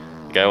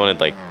 The guy wanted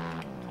like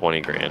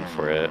 20 grand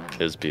for it.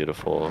 It was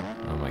beautiful.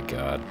 Oh my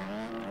god.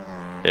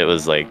 It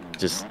was like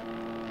just,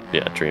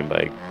 yeah, dream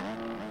bike.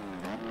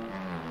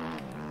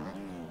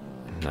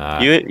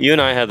 Nah. You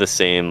and I have the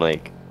same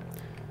like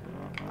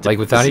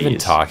without even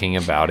disease. talking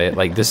about it,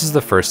 like this is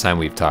the first time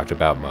we've talked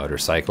about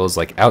motorcycles,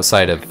 like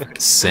outside of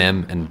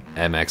sim and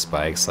MX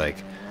bikes, like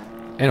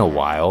in a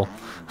while.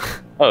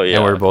 Oh yeah.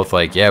 And we're both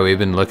like, yeah, we've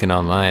been looking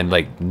online,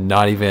 like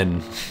not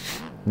even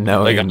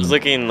knowing. Like I was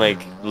looking like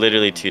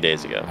literally 2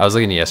 days ago. I was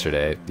looking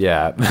yesterday.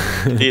 Yeah.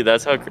 See,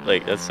 that's how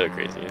that's so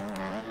crazy.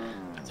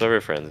 So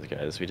we're friends,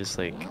 guys. We just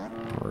like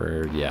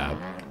we're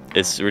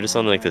just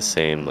on like the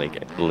same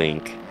like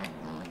link.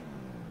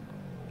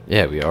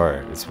 Yeah, we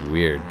are. It's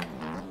weird.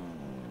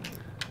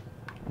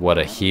 What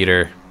a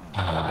heater.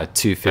 A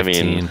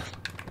 215.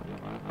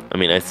 I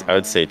mean, I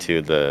would say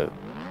too the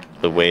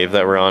wave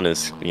that we're on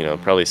is, you know,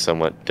 probably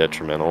somewhat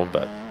detrimental,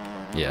 but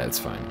yeah, it's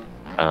fine.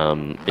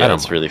 Yeah,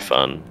 it's really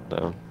fun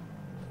though.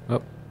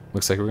 Oh,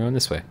 looks like we're going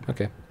this way.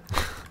 Okay.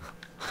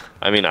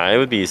 I mean,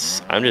 I'm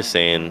just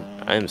saying,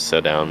 I'm so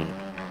down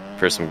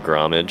for some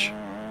grommage.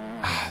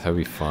 That'd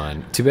be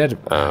fun. Too bad.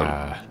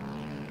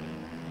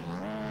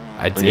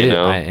 You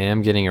know, I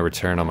am getting a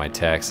return on my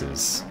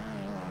taxes.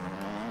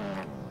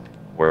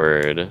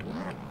 Word.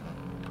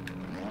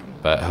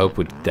 But Hope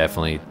would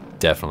definitely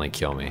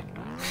kill me.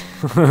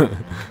 I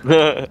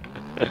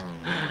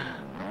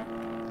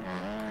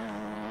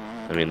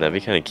mean, that'd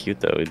be kind of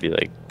cute though. We'd be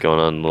like going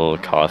on little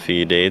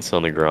coffee dates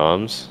on the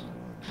Groms.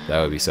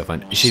 That would be so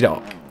fun. She'd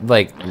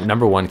like,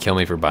 number one, kill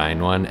me for buying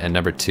one, and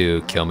number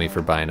two, kill me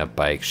for buying a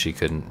bike she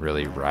couldn't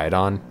really ride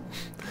on,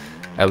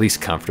 at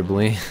least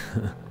comfortably.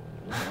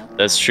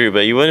 That's true,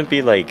 but you wouldn't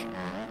be riding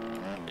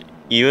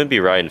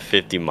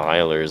 50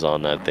 milers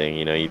on that thing,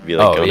 you know. You'd be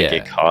like going to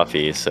get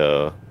coffee.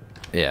 So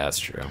yeah, that's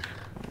true.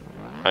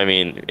 I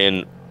mean,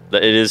 and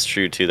it is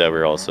true too that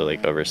we're also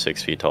like over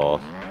 6 feet tall.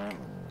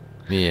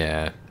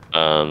 Yeah.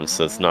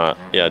 So it's not,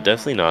 yeah,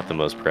 definitely not the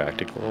most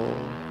practical,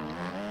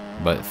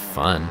 but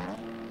fun.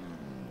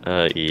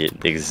 Yeah,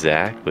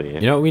 exactly.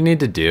 You know what we need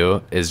to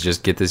do is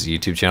just get this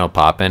YouTube channel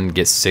popping,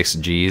 get 6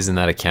 G's in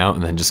that account,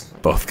 and then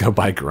just both go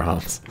buy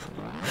Groms.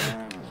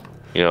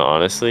 You know,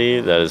 honestly,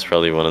 that is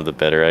probably one of the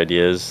better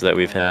ideas that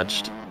we've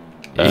hatched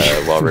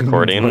while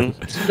recording.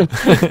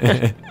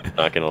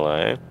 Not gonna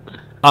lie.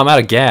 I'm out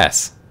of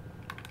gas.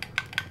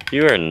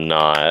 You are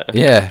not.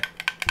 Yeah.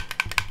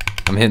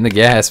 I'm hitting the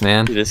gas,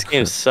 man. Dude, this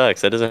game sucks.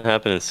 That doesn't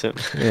happen in Sim.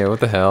 Yeah, what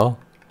the hell?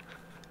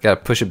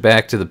 Gotta push it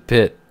back to the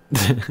pit.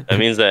 That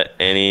means that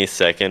any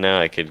second now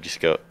I could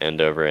just go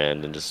end over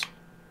end and just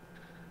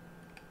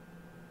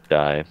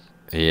die.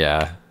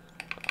 Yeah.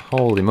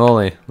 Holy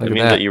moly. Look I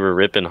mean that you were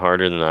ripping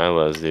harder than I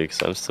was, dude,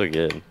 because I'm still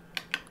good.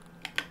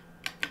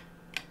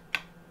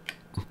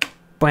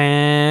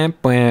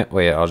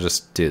 Wait, I'll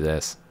just do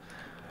this.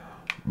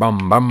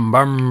 Bum bum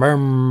bum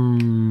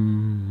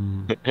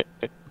bum.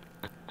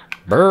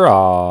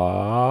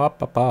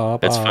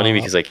 That's funny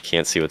because I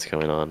can't see what's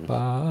going on.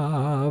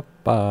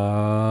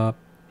 I'm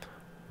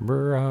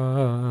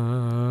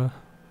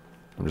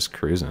just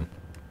cruising.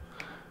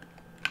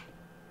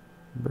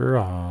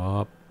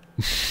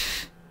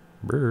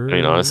 I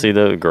mean, honestly,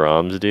 the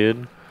Groms,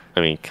 dude. I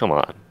mean, come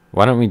on.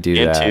 Why don't we do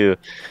that?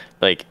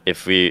 Like,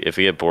 if we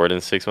get bored in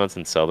 6 months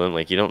and sell them,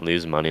 like, you don't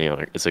lose money on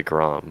it. It's a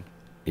Grom.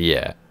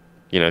 Yeah.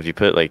 You know, if you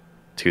put like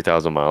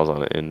 2,000 miles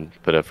on it and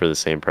put it for the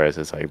same price,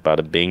 it's like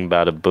bada bing,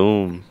 bada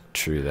boom.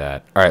 True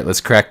that. All right,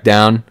 let's crack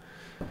down.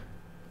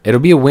 It'll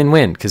be a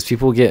win-win because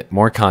people will get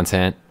more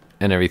content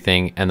and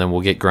everything, and then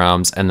we'll get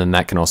Groms, and then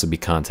that can also be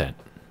content.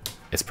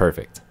 It's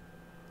perfect.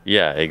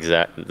 Yeah,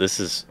 exactly.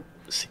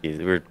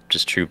 We're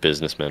just true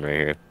businessmen right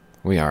here.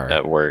 We are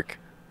at work.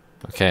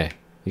 Okay,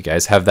 you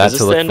guys have that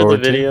to look forward to. Is this the end of the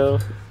video?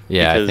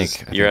 Yeah, because I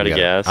think you're out of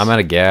gas. I'm out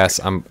of gas.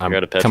 I'm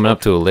coming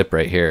up to a lip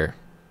right here.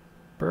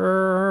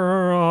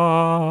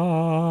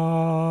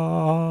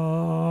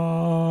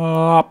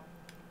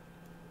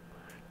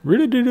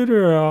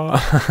 Yeah,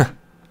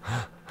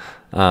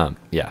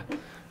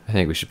 I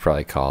think we should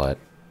probably call it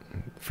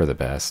for the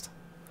best.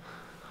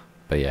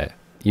 But yeah,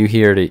 you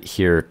heard it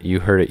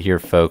here,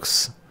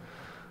 folks.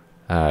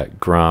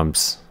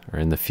 Groms are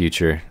in the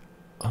future.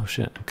 Oh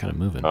shit, I'm kind of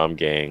moving. Grom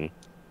gang.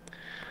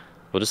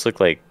 We'll just look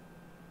like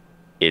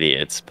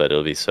idiots, but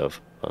it'll be so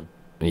fun.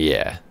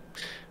 Yeah.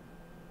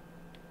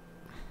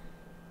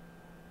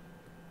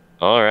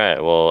 All right.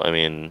 Well, I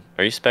mean,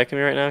 are you specking me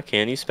right now?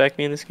 Can you spec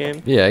me in this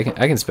game? Yeah, I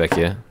can spec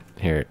you.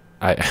 Here,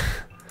 I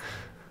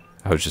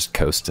was just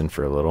coasting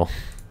for a little.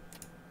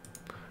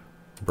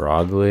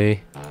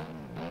 Broadly.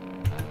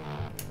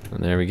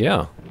 And there we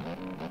go.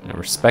 Now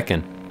we're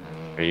specking.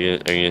 Are you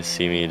gonna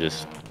see me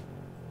just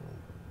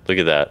look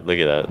at that? Look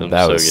at that.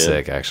 That so was good.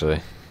 sick, actually.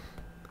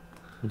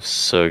 I'm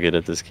so good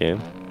at this game.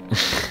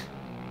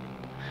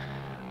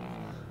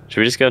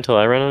 Should we just go until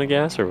I run out of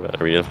gas, or what?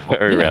 Are we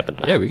wrapping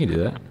up? Yeah, we can do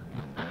that.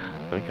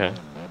 Okay.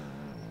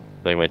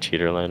 Like my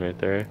cheater line right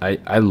there.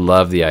 I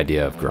love the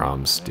idea of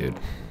Groms, dude.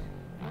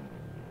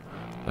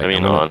 Like, I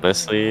mean,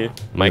 honestly,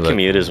 my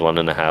commute is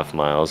 1.5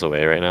 miles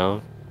away right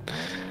now.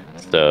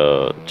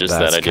 So just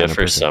that idea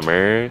for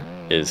summer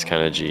is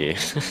kind of G.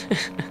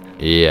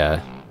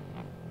 Yeah.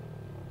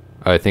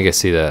 Oh, I think I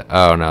see that.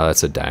 Oh no,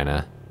 that's a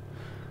Dyna.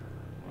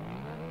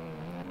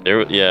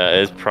 Yeah,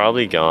 it's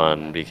probably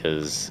gone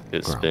because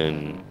it's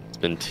been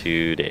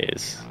 2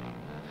 days.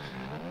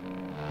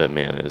 But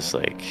man, it's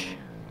like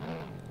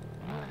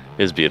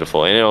it's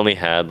beautiful, and it only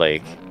had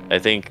like I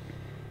think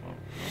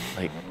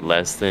like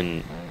less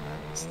than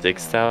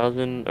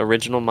 6,000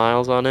 original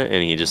miles on it,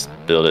 and he just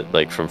built it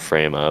like from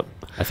frame up.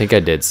 I think I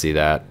did see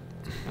that.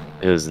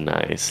 It was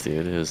nice,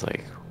 dude. It was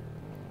like,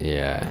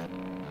 yeah.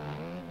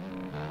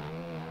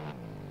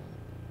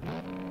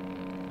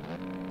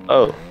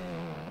 Oh.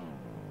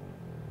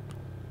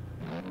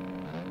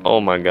 Oh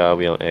my god,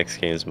 we on X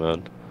Games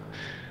mode.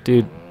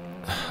 Dude,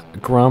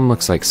 Grom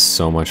looks like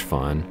so much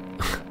fun.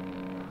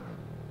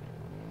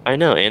 I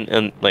know,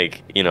 and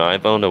like, you know,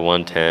 I've owned a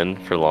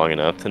 110 for long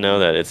enough to know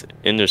that it's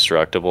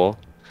indestructible.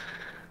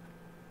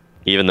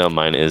 Even though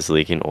mine is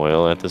leaking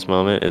oil at this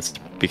moment, it's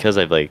because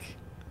I've like,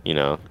 you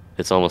know,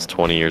 it's almost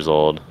 20 years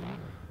old.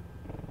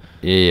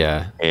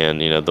 Yeah.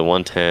 And, you know, the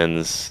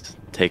 110s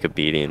take a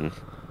beating.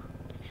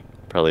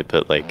 Probably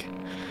put like,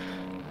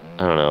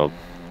 I don't know,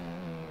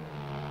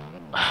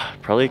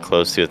 probably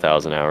close to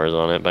 1,000 hours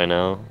on it by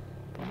now.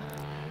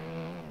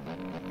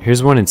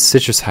 Here's one in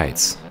Citrus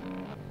Heights.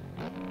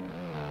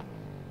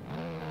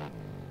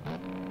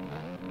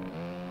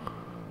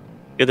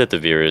 Good that the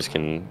viewers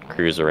can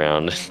cruise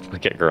around,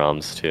 look at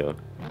Groms too.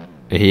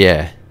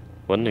 Yeah.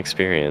 What an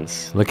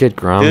experience. Look at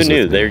Groms. Who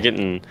knew? They were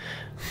getting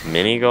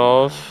mini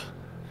golf,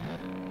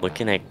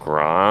 looking at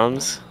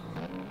Groms.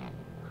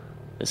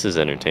 This is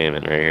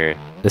entertainment right here.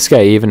 This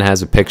guy even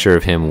has a picture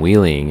of him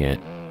wheeling it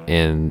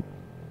in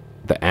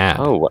the app.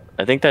 Oh,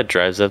 I think that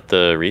drives up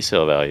the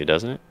resale value,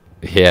 doesn't it?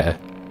 Yeah.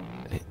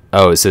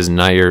 Oh, it says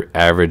not your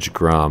average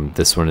Grom.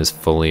 This one is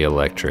fully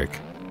electric.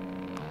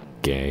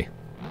 Gay.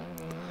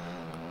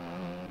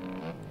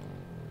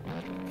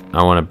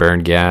 I want to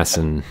burn gas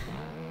and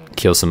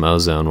kill some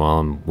ozone while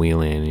I'm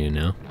wheeling, you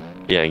know?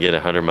 Yeah, and get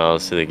 100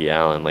 miles to the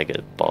gallon like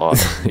a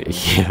boss.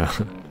 Yeah.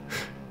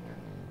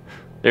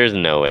 There's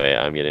no way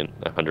I'm getting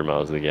 100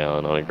 miles to the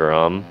gallon on a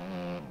Grom.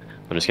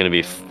 I'm just going to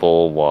be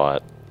full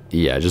watt.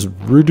 Yeah, just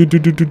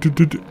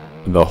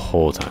the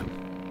whole time.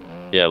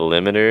 Yeah,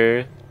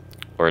 limiter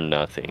or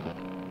nothing.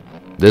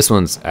 This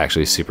one's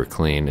actually super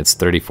clean. It's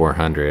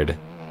 3,400.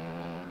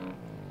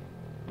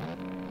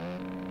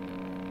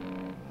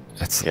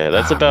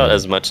 That's about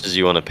as much as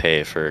you want to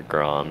pay for a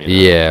Grom. You know?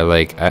 Yeah,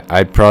 like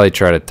I'd probably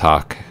try to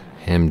talk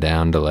him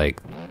down to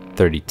like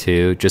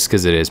 32, just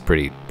because it is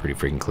pretty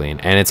freaking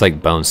clean, and it's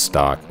like bone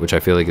stock, which I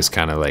feel like is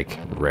kind of like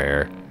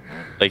rare.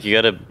 Like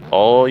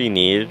all you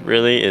need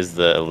really is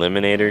the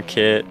eliminator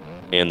kit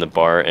and the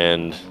bar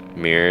end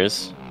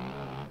mirrors.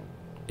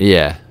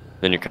 Yeah.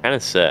 Then you're kind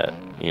of set.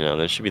 You know,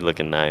 that should be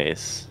looking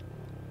nice.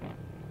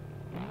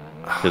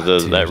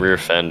 Because that rear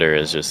fender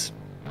is just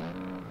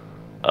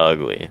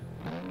ugly.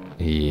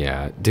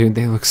 Yeah, dude,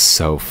 they look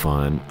so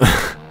fun.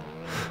 I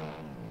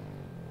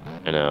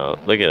know.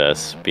 Look at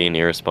us being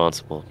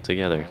irresponsible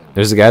together.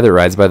 There's a guy that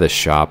rides by the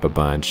shop a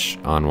bunch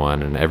on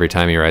one, and every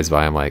time he rides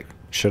by, I'm like,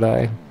 should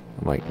I?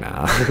 I'm like,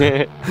 nah.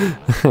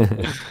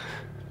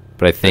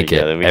 But I think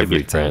then we every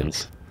could be time.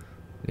 friends.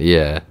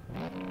 Yeah.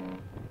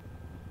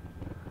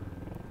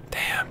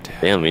 Damn, dude.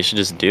 Damn, we should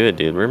just do it,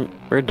 dude.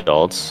 We're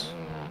adults.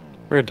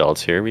 We're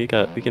adults here. We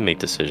can make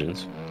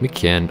decisions. We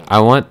can.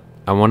 I want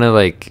to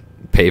like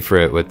pay for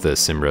it with the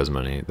Simbros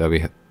money.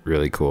 That'd be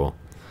really cool.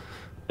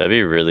 That'd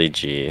be really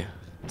G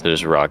to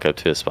just rock up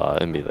to a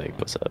spot and be like,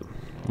 "What's up?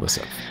 What's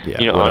up?" Yeah.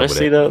 You know,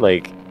 honestly though,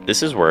 like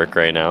this is work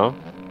right now.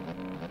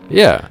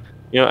 Yeah.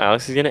 You know,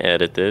 Alex is gonna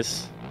edit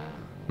this.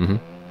 Mhm.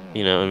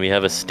 You know, and we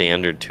have a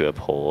standard to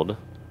uphold.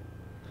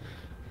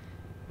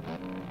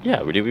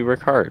 Yeah, we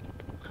work hard.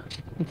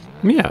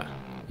 Yeah.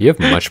 You have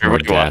much more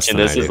gas watching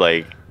than this I do. is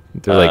like,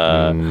 they're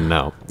like,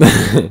 no.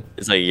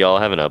 it's like y'all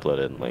haven't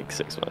uploaded in like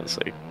 6 months.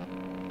 Like,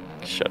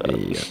 Shut up.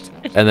 Yeah.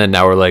 And then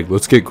now we're like,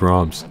 let's get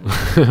Groms.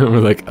 We're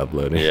like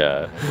uploading.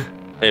 Yeah.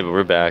 Hey, but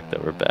we're back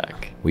though. We're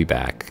back. We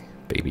back,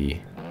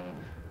 baby.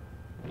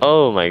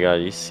 Oh my god,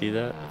 you see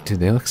that? Dude,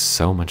 they look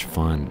so much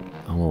fun.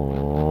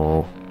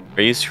 Oh.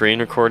 Are you screen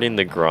recording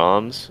the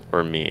Groms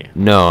or me?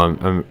 No,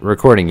 I'm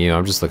recording you.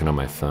 I'm just looking on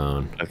my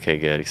phone. Okay,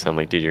 good. Because I'm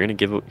like, dude, you're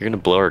gonna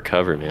blow our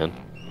cover, man.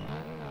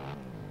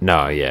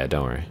 No, yeah,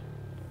 don't worry.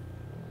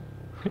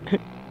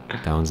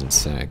 That one's in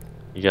sec.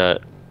 You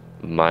got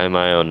My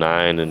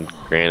 09 and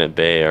Granite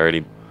Bay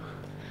already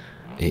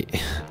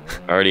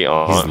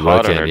on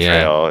hot on our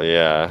trail.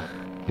 Yeah.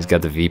 He's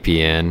got the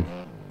VPN.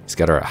 He's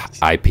got our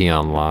IP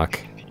on lock.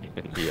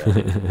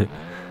 Yeah.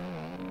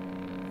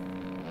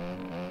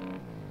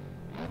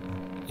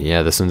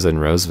 Yeah, this one's in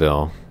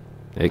Roseville.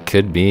 It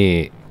could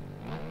be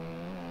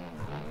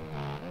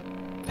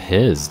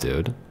his,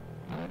 dude.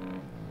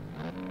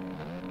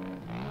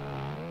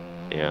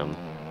 Damn.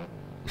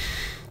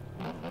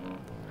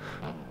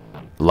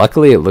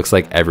 Luckily, it looks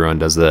like everyone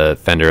does the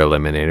fender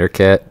eliminator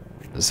kit,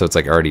 so it's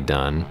like already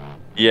done.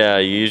 Yeah,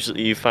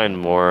 usually you find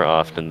more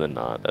often than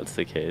not that's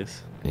the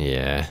case.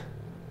 Yeah.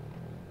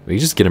 We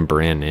just get them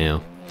brand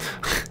new.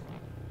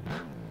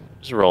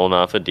 Just rolling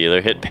off a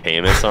dealer, hit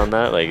payments on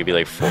that, like it'd be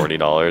like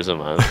 $40 a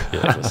month. Be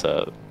like, what's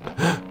up?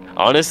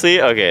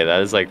 Honestly, okay,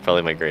 that is like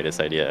probably my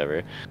greatest idea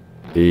ever.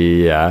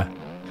 Yeah.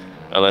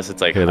 Unless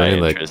it's like Here, high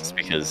let me interest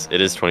because it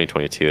is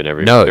 2022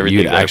 and No,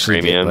 everything's you at actually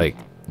get premium. like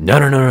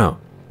no.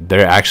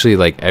 They're actually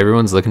like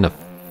everyone's looking to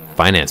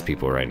finance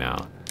people right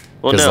now.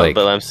 Well, 'Cause, no, like,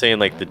 but I'm saying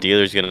like the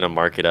dealer's gonna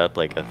mark it up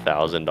like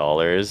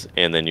 $1,000,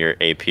 and then your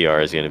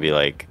APR is gonna be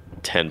like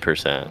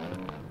 10%.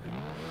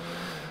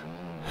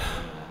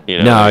 You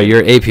know no, what I mean?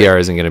 your APR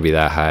isn't going to be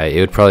that high. It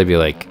would probably be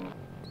like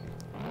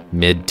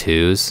mid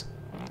twos.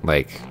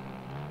 Like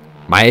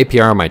my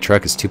APR on my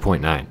truck is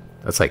 2.9.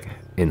 That's like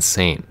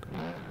insane.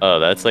 Oh,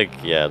 that's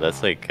like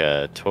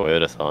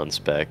Toyota-thon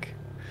spec.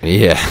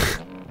 Yeah.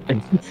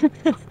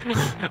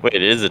 Wait,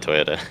 it is a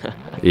Toyota.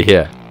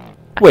 Yeah.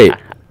 Wait.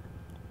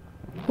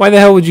 Why the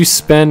hell would you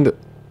spend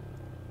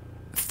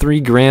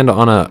 $3,000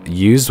 on a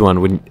used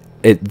one when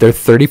they're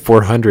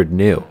 $3,400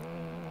 new?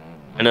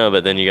 I know,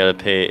 but then you gotta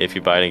pay if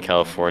you buy it in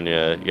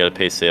California. You gotta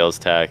pay sales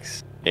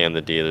tax, and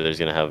the dealer's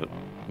gonna have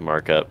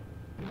markup.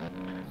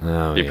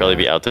 Oh, You'd probably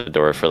yeah. be out the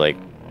door for like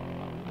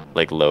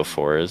low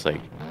fours,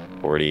 like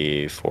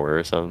 44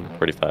 or something,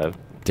 45.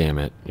 Damn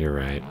it, you're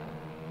right.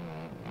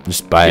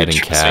 Just buy it in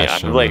Trust me,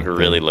 cash. I've like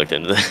really looked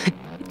into that.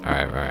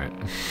 All right.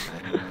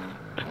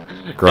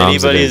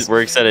 Anybody who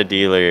works at a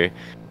dealer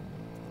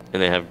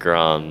and they have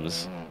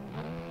Groms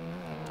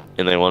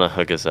and they want to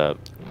hook us up,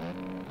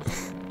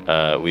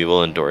 we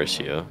will endorse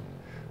you.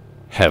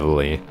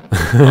 Heavily.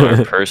 On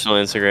our personal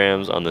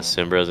Instagrams, on the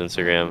Simbros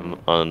Instagram,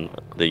 on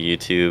the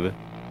YouTube.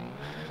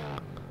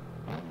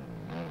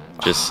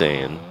 Just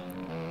saying.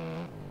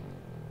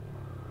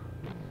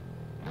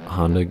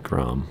 Honda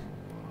Grom.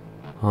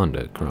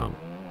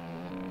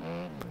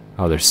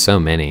 Oh, there's so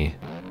many.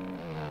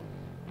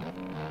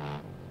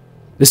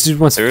 This dude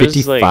wants There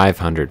is, like-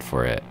 5,500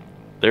 for it.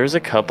 There's a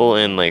couple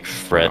in like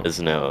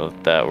Fresno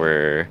that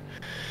were.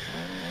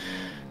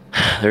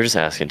 They're just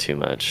asking too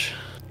much.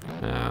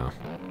 Oh.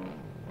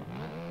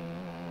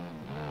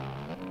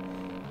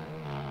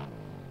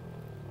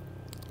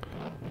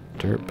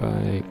 Dirt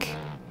bike.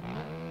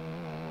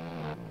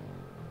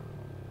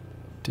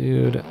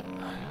 Dude.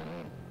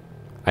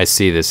 I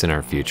see this in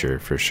our future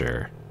for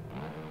sure.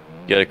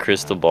 You got a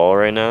crystal ball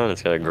right now and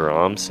it's got a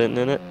Grom sitting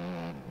in it.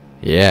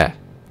 Yeah.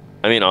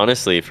 I mean,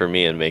 honestly, for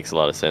me, it makes a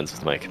lot of sense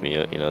with my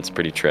commute. You know, it's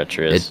pretty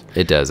treacherous.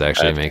 It does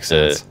actually make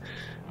sense.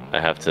 I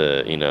have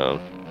to, you know,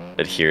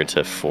 adhere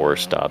to 4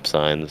 stop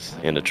signs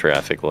and a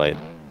traffic light.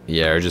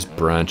 Yeah, or just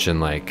brunch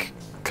and like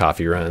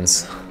coffee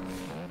runs.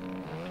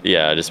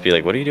 Yeah, just be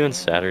like, what are you doing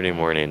Saturday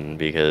morning?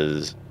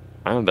 Because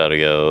I'm about to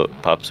go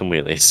pop some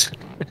wheelies.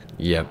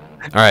 Yep.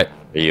 All right.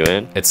 Are you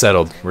in? It's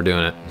settled. We're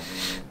doing it.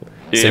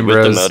 Dude, with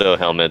the Simbros moto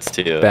helmets,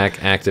 too.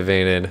 back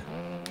activated.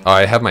 Oh,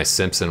 I have my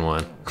Simpson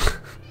one.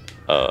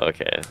 Oh,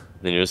 okay.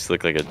 Then you just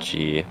look like a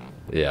G.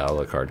 Yeah, I'll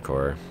look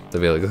hardcore.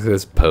 They'll be like, look at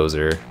this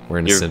poser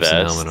wearing a Your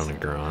Simpson vest. helmet on a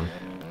Grom.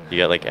 You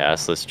got like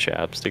assless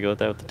chaps to go with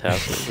that with the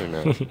tassels or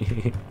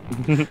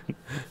no?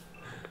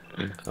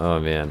 Oh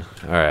man.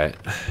 All right.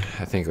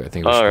 I think we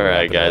should All wrap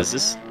right, it guys.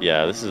 up.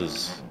 This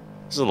is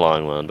a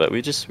long one, but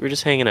we're just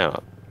hanging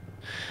out.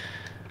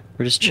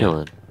 We're just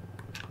chilling.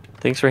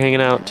 Thanks for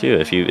hanging out too.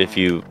 If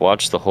you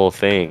watched the whole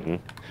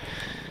thing,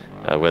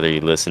 whether you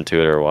listened to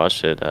it or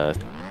watched it,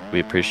 we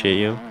appreciate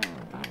you.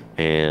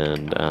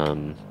 And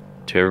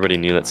to everybody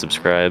new that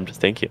subscribed,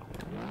 thank you.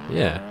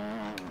 Yeah.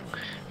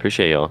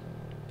 Appreciate y'all.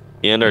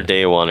 And our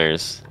day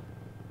oneers.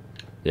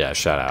 Yeah.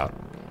 Shout out.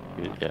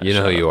 Yeah, You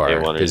know who shout you out are,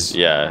 day oneers. 'cause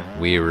Yeah.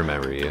 We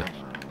remember you.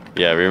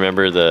 Yeah,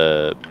 remember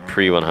the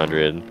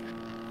pre-100,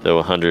 the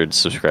 100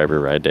 subscriber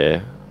ride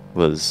day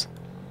was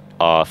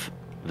off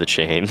the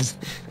chain.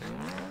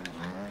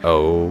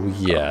 Oh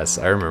yes,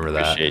 I remember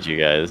that. Appreciate you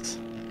guys.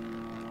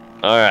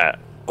 All right,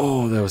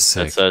 Oh, that was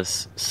sick. that's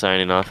us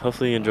signing off.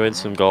 Hopefully you enjoyed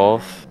some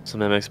golf, some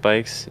MX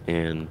bikes,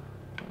 and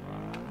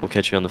We'll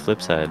catch you on the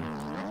flip side.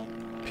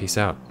 Peace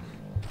out.